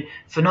stupid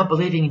for not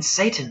believing in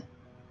Satan.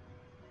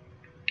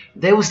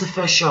 There was the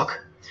first shock,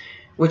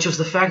 which was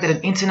the fact that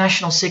an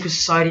international secret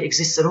society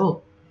exists at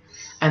all,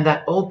 and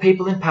that all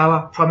people in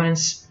power,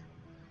 prominence,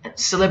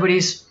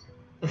 celebrities,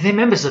 they're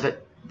members of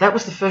it. That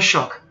was the first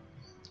shock.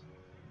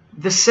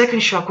 The second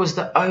shock was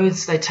the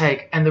oaths they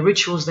take and the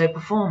rituals they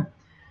perform.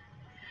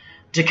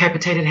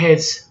 Decapitated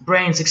heads,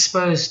 brains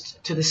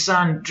exposed to the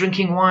sun,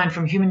 drinking wine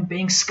from human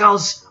beings'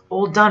 skulls,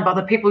 all done by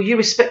the people you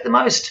respect the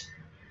most.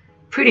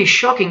 Pretty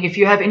shocking if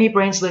you have any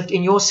brains left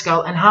in your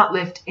skull and heart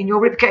left in your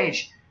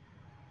ribcage.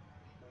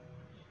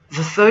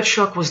 The third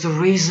shock was the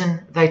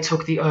reason they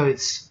took the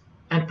oaths.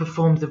 and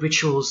performed the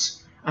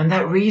rituals. And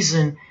that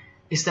reason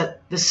is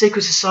that the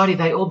secret society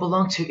they all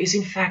belong to is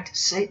in fact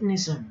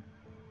Satanism.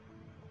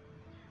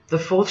 The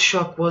fourth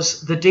shock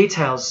was the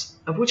details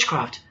of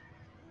witchcraft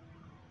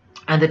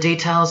and the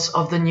details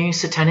of the new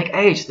satanic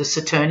age, the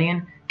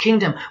Saturnian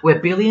kingdom, where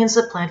billions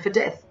are planned for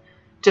death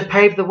to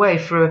pave the way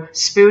for a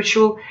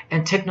spiritual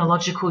and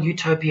technological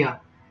utopia.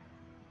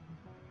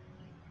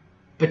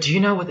 But do you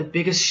know what the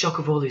biggest shock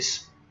of all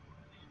is?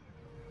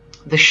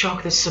 The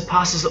shock that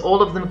surpasses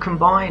all of them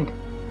combined.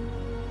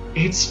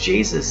 It's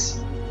Jesus.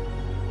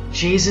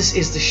 Jesus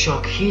is the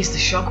shock. He's the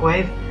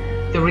shockwave,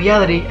 the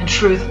reality and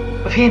truth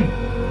of Him.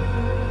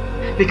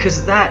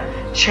 Because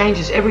that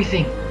changes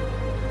everything.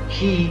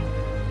 He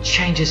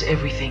changes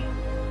everything.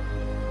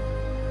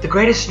 The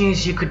greatest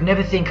news you could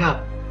never think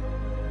up,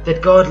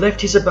 that God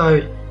left His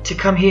abode to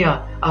come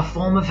here, a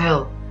form of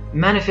hell,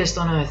 manifest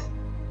on earth,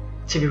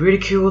 to be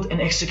ridiculed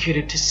and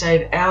executed to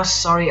save our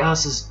sorry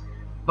asses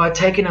by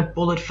taking a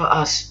bullet for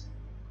us.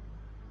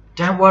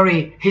 Don't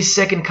worry, His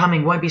second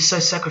coming won't be so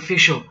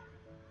sacrificial.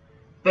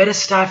 Better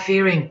start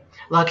fearing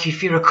like you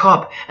fear a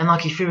cop and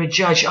like you fear a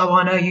judge. Oh,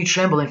 I know you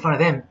tremble in front of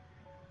them,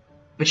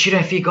 but you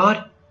don't fear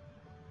God?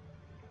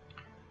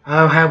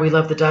 Oh, how we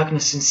love the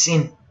darkness and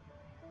sin.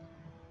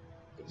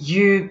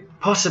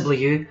 Possibly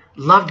you,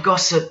 loved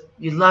gossip,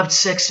 you loved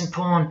sex and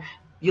porn,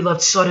 you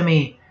loved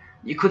sodomy,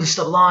 you couldn't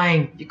stop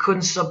lying, you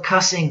couldn't stop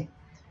cussing,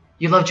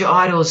 you loved your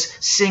idols,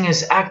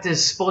 singers,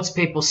 actors, sports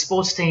people,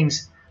 sports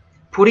teams,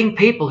 putting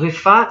people who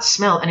fart,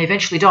 smell and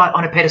eventually die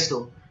on a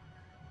pedestal.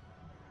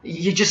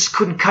 You just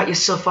couldn't cut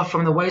yourself off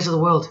from the ways of the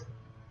world.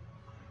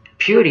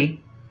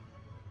 Purity?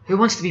 Who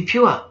wants to be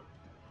pure?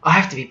 I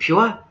have to be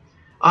pure?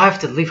 I have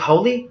to live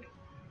holy?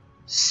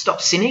 Stop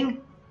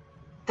sinning?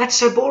 That's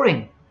so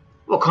boring.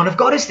 What kind of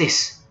God is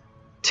this?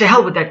 To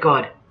hell with that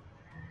God.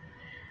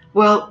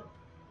 Well,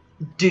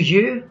 do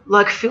you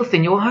like filth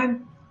in your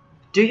home?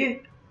 Do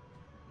you?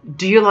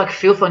 Do you like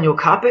filth on your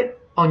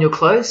carpet, on your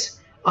clothes,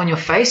 on your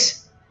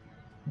face?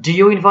 Do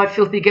you invite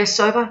filthy guests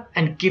over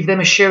and give them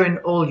a share in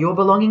all your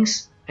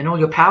belongings and all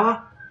your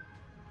power?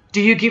 Do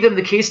you give them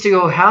the keys to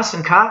your house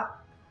and car?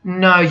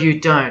 No,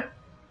 you don't.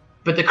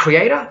 But the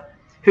Creator,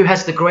 who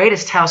has the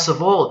greatest house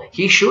of all,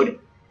 He should.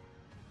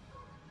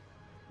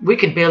 We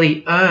can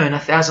barely earn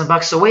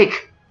 $1,000 a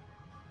week,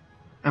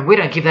 and we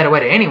don't give that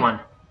away to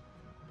anyone.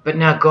 But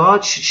now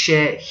God should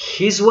share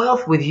His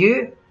wealth with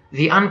you,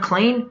 the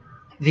unclean,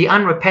 the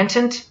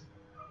unrepentant.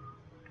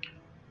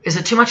 Is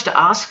it too much to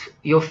ask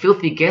your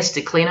filthy guests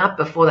to clean up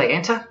before they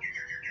enter?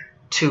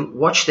 To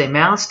watch their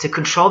mouths, to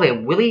control their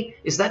willy?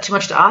 Is that too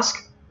much to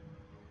ask?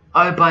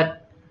 Oh,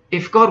 but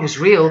if God was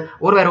real,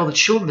 what about all the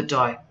children that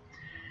die?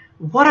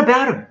 What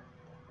about them?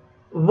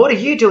 What are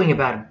you doing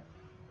about them?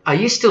 Are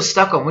you still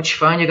stuck on which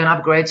phone you're going to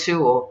upgrade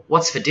to or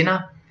what's for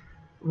dinner?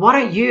 Why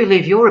don't you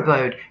leave your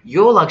abode,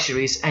 your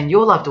luxuries and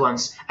your loved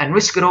ones and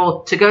risk it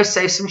all to go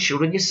save some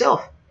children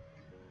yourself?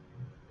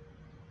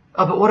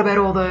 Oh, but what about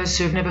all those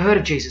who've never heard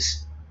of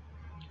Jesus?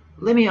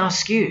 Let me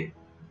ask you,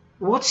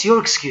 what's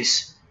your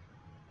excuse?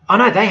 I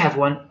know they have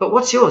one, but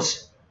what's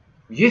yours?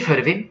 You've heard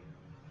of Him.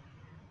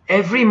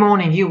 Every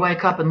morning you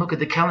wake up and look at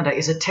the calendar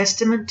is a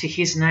testament to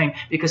His name,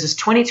 because it's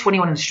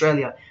 2021 in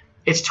Australia,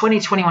 it's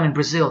 2021 in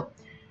Brazil,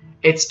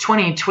 it's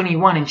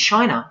 2021 in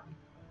China,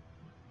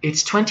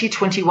 it's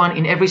 2021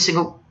 in every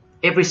single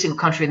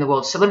country in the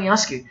world. So let me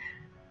ask you,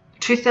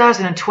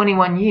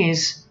 2021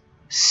 years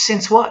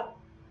since what?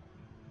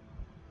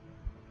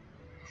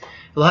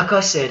 Like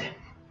I said,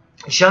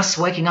 just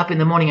waking up in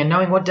the morning and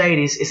knowing what day it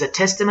is a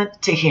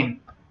testament to Him.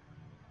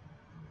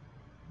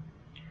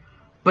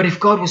 But if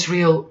God was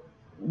real,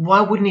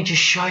 why wouldn't He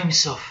just show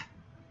Himself?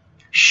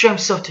 Show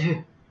Himself to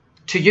who?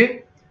 To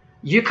you?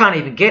 You can't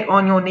even get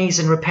on your knees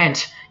and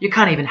repent. You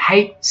can't even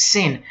hate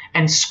sin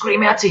and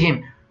scream out to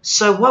Him.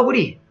 So why would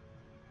He?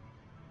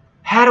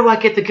 How do I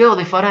get the girl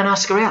if I don't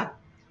ask her out?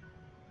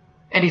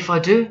 And if I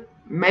do,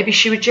 maybe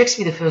she rejects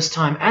me the first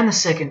time and the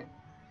second.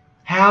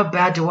 How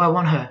bad do I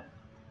want her?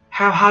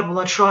 How hard will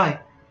I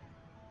try?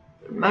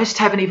 Most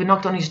haven't even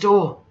knocked on His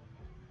door.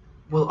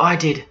 Well, I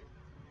did.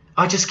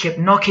 I just kept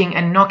knocking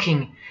and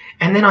knocking,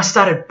 and then I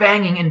started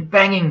banging and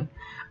banging.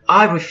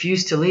 I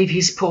refused to leave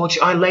His porch.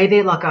 I lay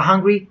there like a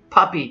hungry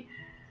puppy.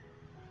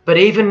 But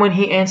even when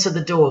He answered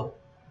the door,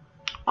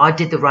 I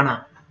did the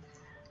runner,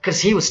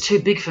 because He was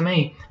too big for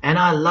me, and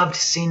I loved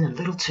sin a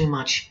little too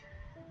much.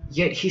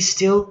 Yet He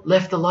still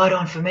left the light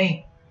on for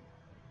me.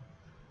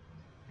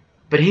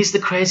 But here's the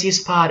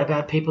craziest part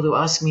about people who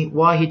ask me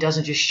why He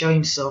doesn't just show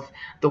Himself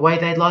the way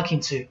they'd like Him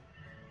to.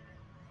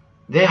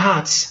 Their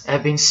hearts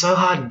have been so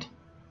hardened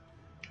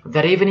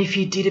that even if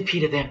He did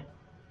appear to them,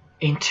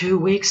 in 2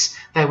 weeks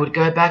they would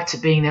go back to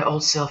being their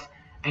old self,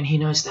 and He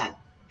knows that.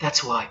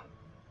 That's why.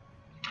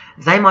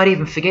 They might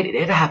even forget it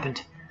ever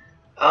happened.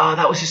 Oh,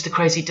 that was just a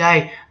crazy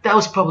day. That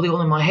was probably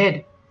all in my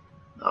head.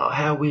 Oh,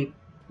 how we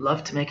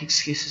love to make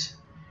excuses.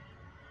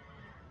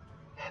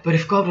 But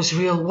if God was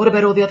real, what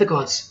about all the other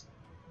gods?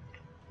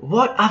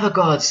 What other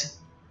gods?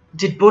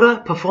 Did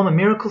Buddha perform a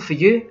miracle for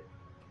you?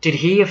 Did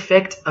he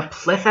effect a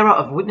plethora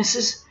of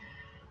witnesses?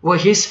 Were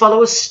his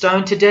followers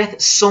stoned to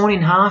death, sawn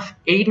in half,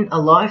 eaten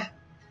alive?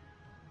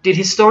 Did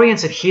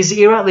historians of his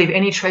era leave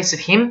any trace of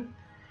him?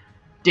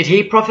 Did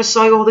he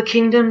prophesy all the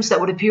kingdoms that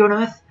would appear on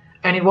earth,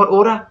 and in what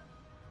order?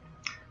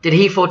 Did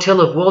he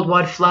foretell of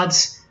worldwide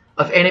floods,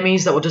 of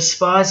enemies that would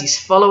despise his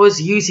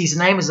followers, use his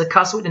name as a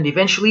cuss word, and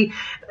eventually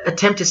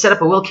attempt to set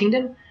up a world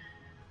kingdom?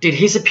 Did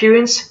his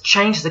appearance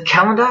change the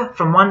calendar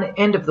from one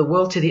end of the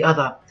world to the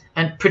other,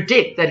 and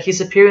predict that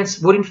his appearance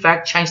would in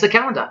fact change the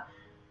calendar?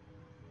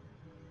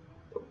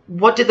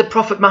 What did the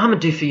Prophet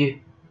Muhammad do for you?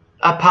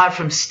 Apart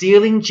from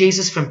stealing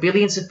Jesus from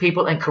billions of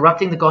people and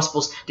corrupting the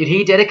Gospels, did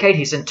he dedicate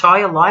his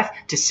entire life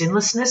to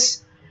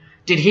sinlessness?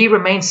 Did he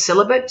remain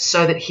celibate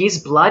so that his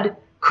blood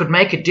could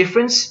make a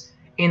difference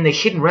in the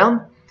hidden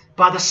realm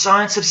by the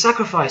science of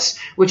sacrifice,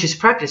 which is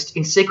practiced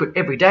in secret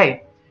every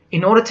day,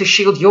 in order to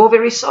shield your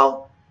very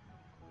soul?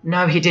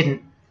 No, he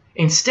didn't.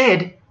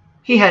 Instead,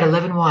 he had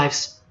 11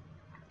 wives.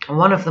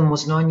 One of them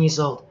was 9 years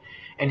old,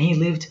 and he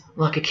lived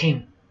like a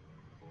king,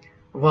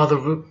 while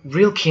the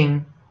real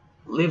king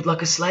lived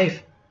like a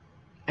slave,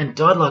 and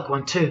died like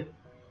one too,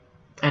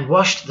 and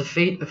washed the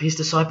feet of his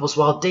disciples,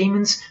 while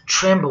demons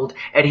trembled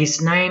at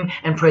his name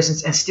and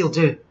presence, and still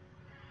do.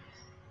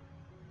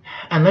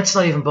 And let's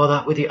not even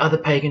bother with the other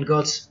pagan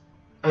gods,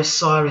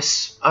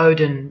 Osiris,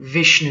 Odin,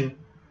 Vishnu,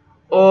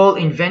 all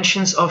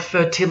inventions of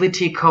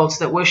fertility cults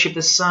that worship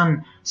the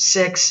sun,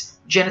 sex,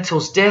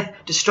 genitals, death,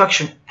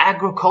 destruction,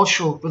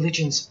 agricultural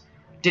religions.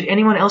 Did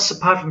anyone else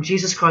apart from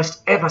Jesus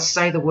Christ ever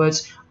say the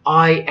words,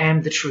 "I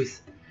am the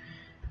truth"?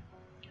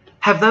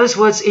 Have those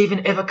words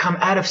even ever come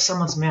out of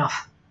someone's mouth?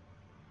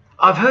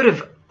 I've heard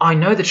of "I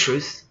know the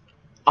truth,"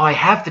 "I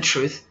have the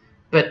truth,"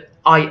 but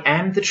 "I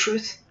am the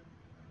truth"?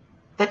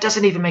 That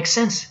doesn't even make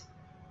sense.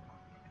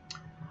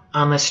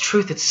 Unless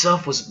truth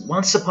itself was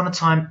once upon a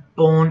time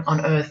born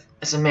on earth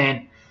as a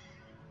man.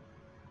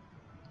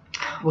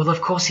 Well,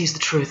 of course he's the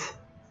truth.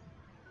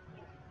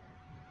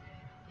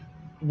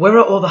 Where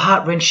are all the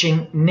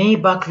heart-wrenching,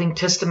 knee-buckling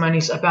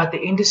testimonies about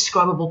the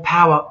indescribable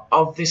power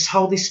of this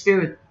Holy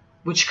Spirit,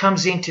 which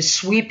comes in to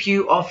sweep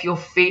you off your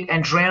feet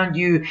and drown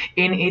you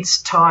in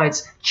its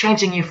tides,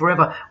 changing you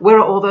forever? Where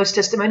are all those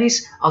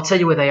testimonies? I'll tell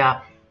you where they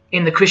are.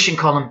 In the Christian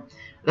column.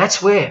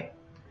 That's where.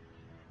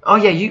 Oh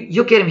yeah,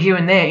 you'll get them here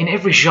and there in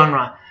every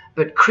genre,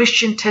 but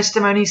Christian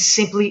testimonies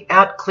simply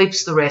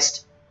outclips the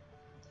rest.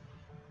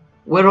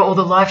 Where are all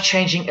the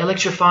life-changing,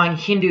 electrifying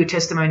Hindu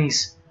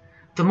testimonies?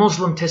 The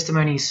Muslim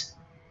testimonies?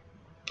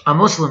 A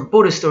Muslim,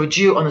 Buddhist, or a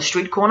Jew on the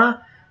street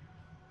corner,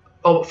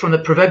 or from the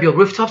proverbial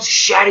rooftops,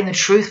 shouting the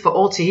truth for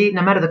all to hear,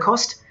 no matter the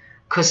cost,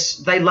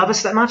 because they love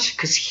us that much,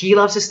 because he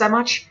loves us that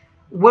much?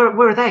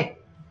 Where are they?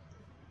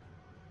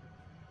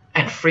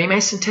 And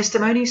Freemason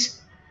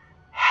testimonies?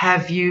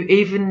 Have you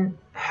even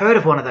heard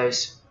of one of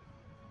those?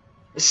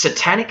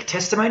 Satanic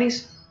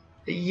testimonies?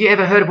 You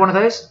ever heard of one of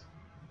those?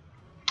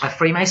 A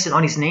Freemason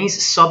on his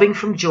knees, sobbing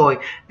from joy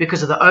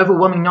because of the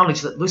overwhelming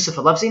knowledge that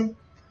Lucifer loves him?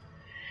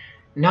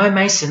 No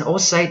Mason or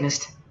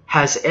Satanist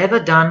has ever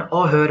done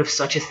or heard of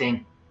such a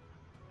thing.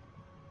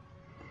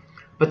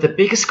 But the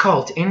biggest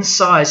cult in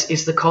size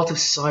is the cult of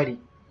society.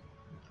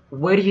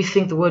 Where do you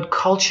think the word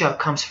culture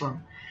comes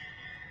from?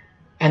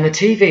 And the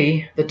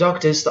TV, the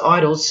doctors, the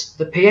idols,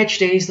 the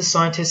PhDs, the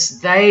scientists,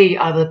 they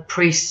are the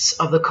priests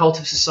of the cult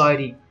of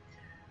society.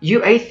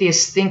 You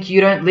atheists think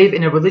you don't live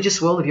in a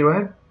religious world of your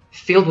own,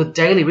 filled with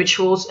daily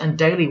rituals and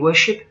daily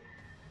worship?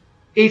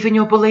 Even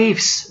your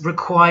beliefs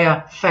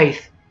require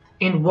faith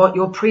in what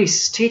your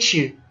priests teach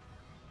you.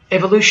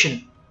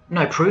 Evolution,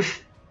 no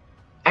proof.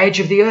 Age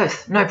of the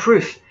earth, no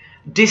proof.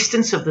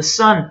 Distance of the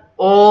sun,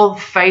 all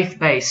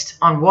faith-based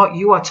on what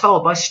you are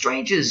told by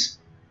strangers.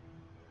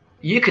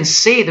 You can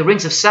see the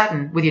rings of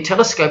Saturn with your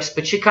telescopes,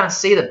 but you can't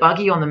see the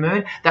buggy on the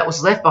moon that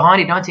was left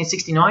behind in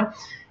 1969,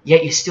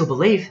 yet you still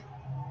believe,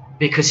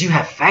 because you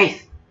have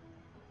faith.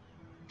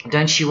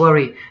 Don't you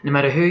worry, no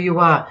matter who you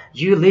are,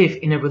 you live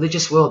in a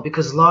religious world,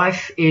 because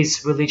life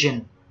is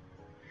religion.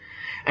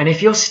 And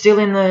if you're still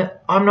in the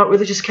 "I'm not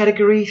religious"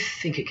 category,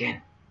 think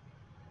again.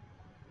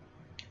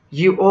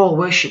 You all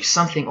worship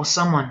something or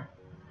someone,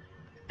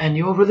 and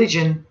your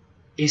religion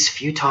is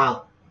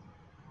futile.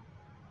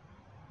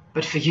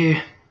 But for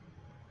you,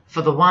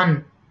 for the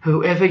one,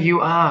 whoever you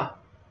are,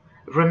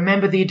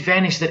 remember the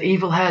advantage that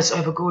evil has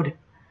over good.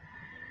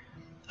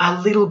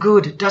 A little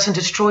good doesn't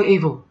destroy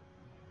evil,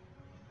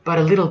 but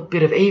a little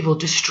bit of evil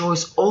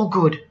destroys all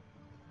good.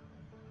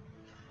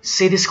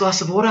 See this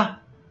glass of water?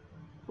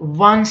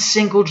 One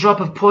single drop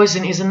of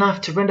poison is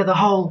enough to render the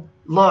whole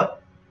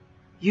lot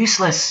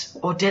useless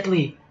or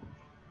deadly.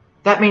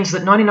 That means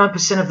that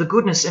 99% of the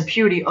goodness and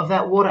purity of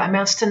that water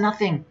amounts to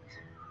nothing,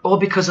 all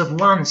because of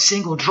one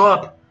single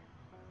drop.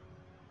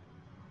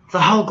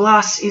 The whole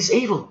glass is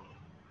evil.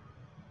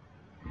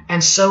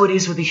 And so it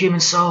is with the human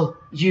soul.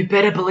 You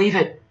better believe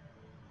it.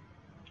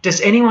 Does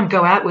anyone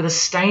go out with a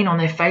stain on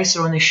their face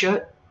or on their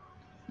shirt?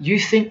 You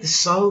think the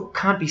soul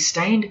can't be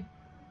stained?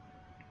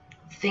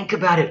 Think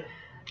about it.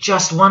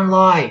 Just one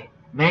lie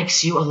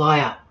makes you a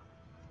liar.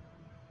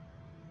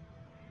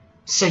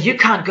 So you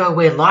can't go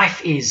where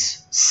life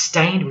is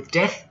stained with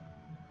death?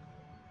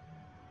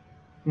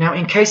 Now,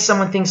 in case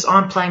someone thinks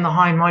I'm playing the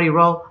high and mighty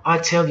role, I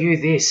tell you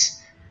this.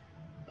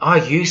 I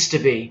used to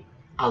be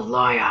a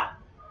liar.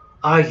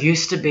 I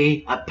used to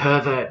be a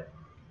pervert.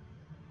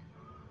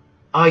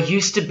 I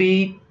used to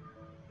be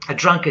a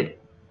drunkard.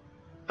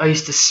 I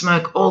used to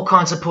smoke all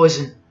kinds of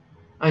poison.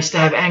 I used to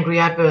have angry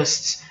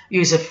outbursts,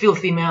 use a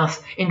filthy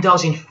mouth,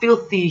 indulge in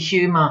filthy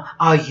humour.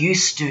 I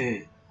used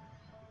to.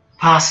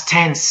 Past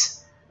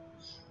tense.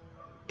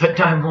 But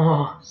no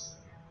more.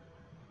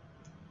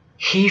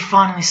 He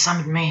finally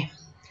summoned me.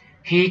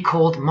 He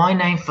called my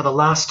name for the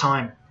last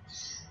time.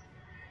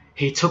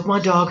 He took my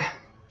dog,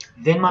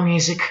 then my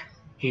music.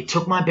 He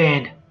took my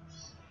band,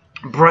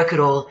 broke it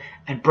all,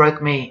 and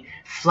broke me,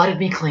 flooded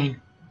me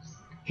clean.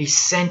 He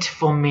sent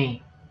for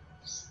me.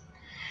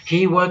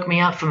 He woke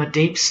me up from a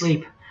deep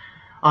sleep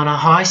on a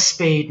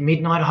high-speed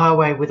midnight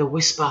highway with a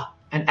whisper,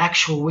 an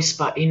actual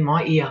whisper in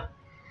my ear,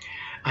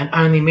 and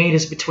only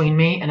meters between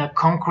me and a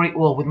concrete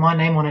wall with my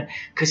name on it,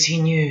 because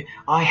he knew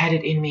I had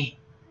it in me.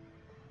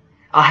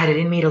 I had it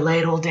in me to lay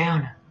it all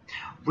down,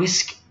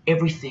 risk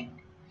everything,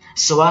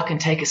 so I can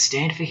take a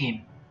stand for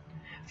him,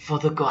 for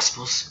the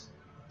Gospels,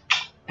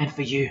 and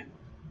for you.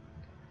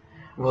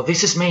 Well,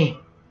 this is me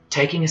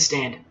taking a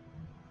stand.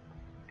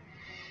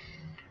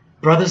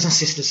 Brothers and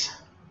sisters,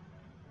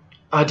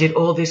 I did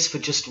all this for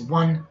just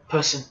one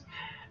person,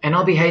 and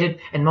I'll be hated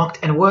and mocked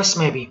and worse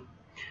maybe,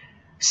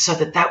 so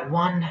that that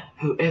one,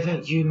 whoever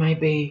you may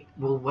be,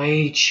 will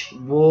wage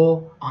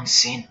war on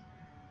sin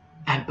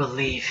and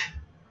believe.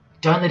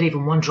 Don't let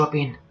even one drop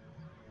in.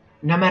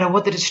 No matter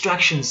what the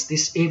distractions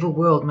this evil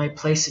world may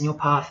place in your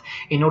path,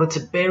 in order to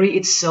bury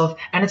itself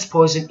and its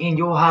poison in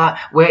your heart,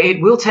 where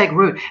it will take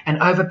root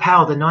and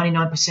overpower the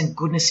 99%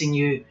 goodness in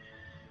you.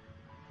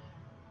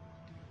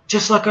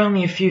 Just like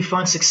only a few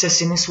find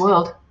success in this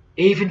world,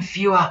 even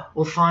fewer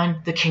will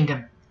find the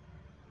kingdom.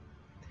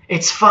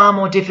 It's far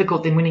more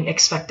difficult than winning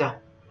X Factor,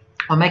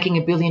 or making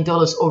 $1 billion,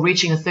 or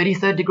reaching a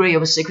 33rd degree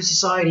of a secret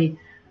society.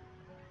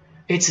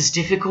 It's as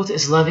difficult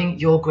as loving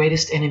your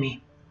greatest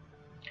enemy.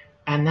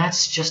 And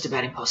that's just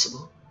about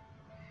impossible.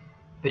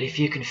 But if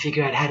you can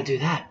figure out how to do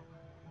that,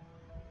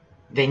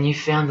 then you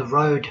found the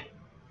road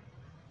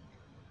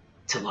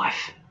to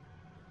life.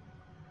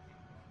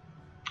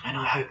 And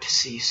I hope to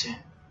see you soon.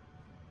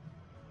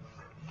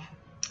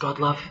 God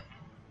love.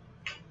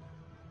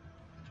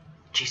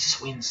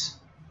 Jesus wins.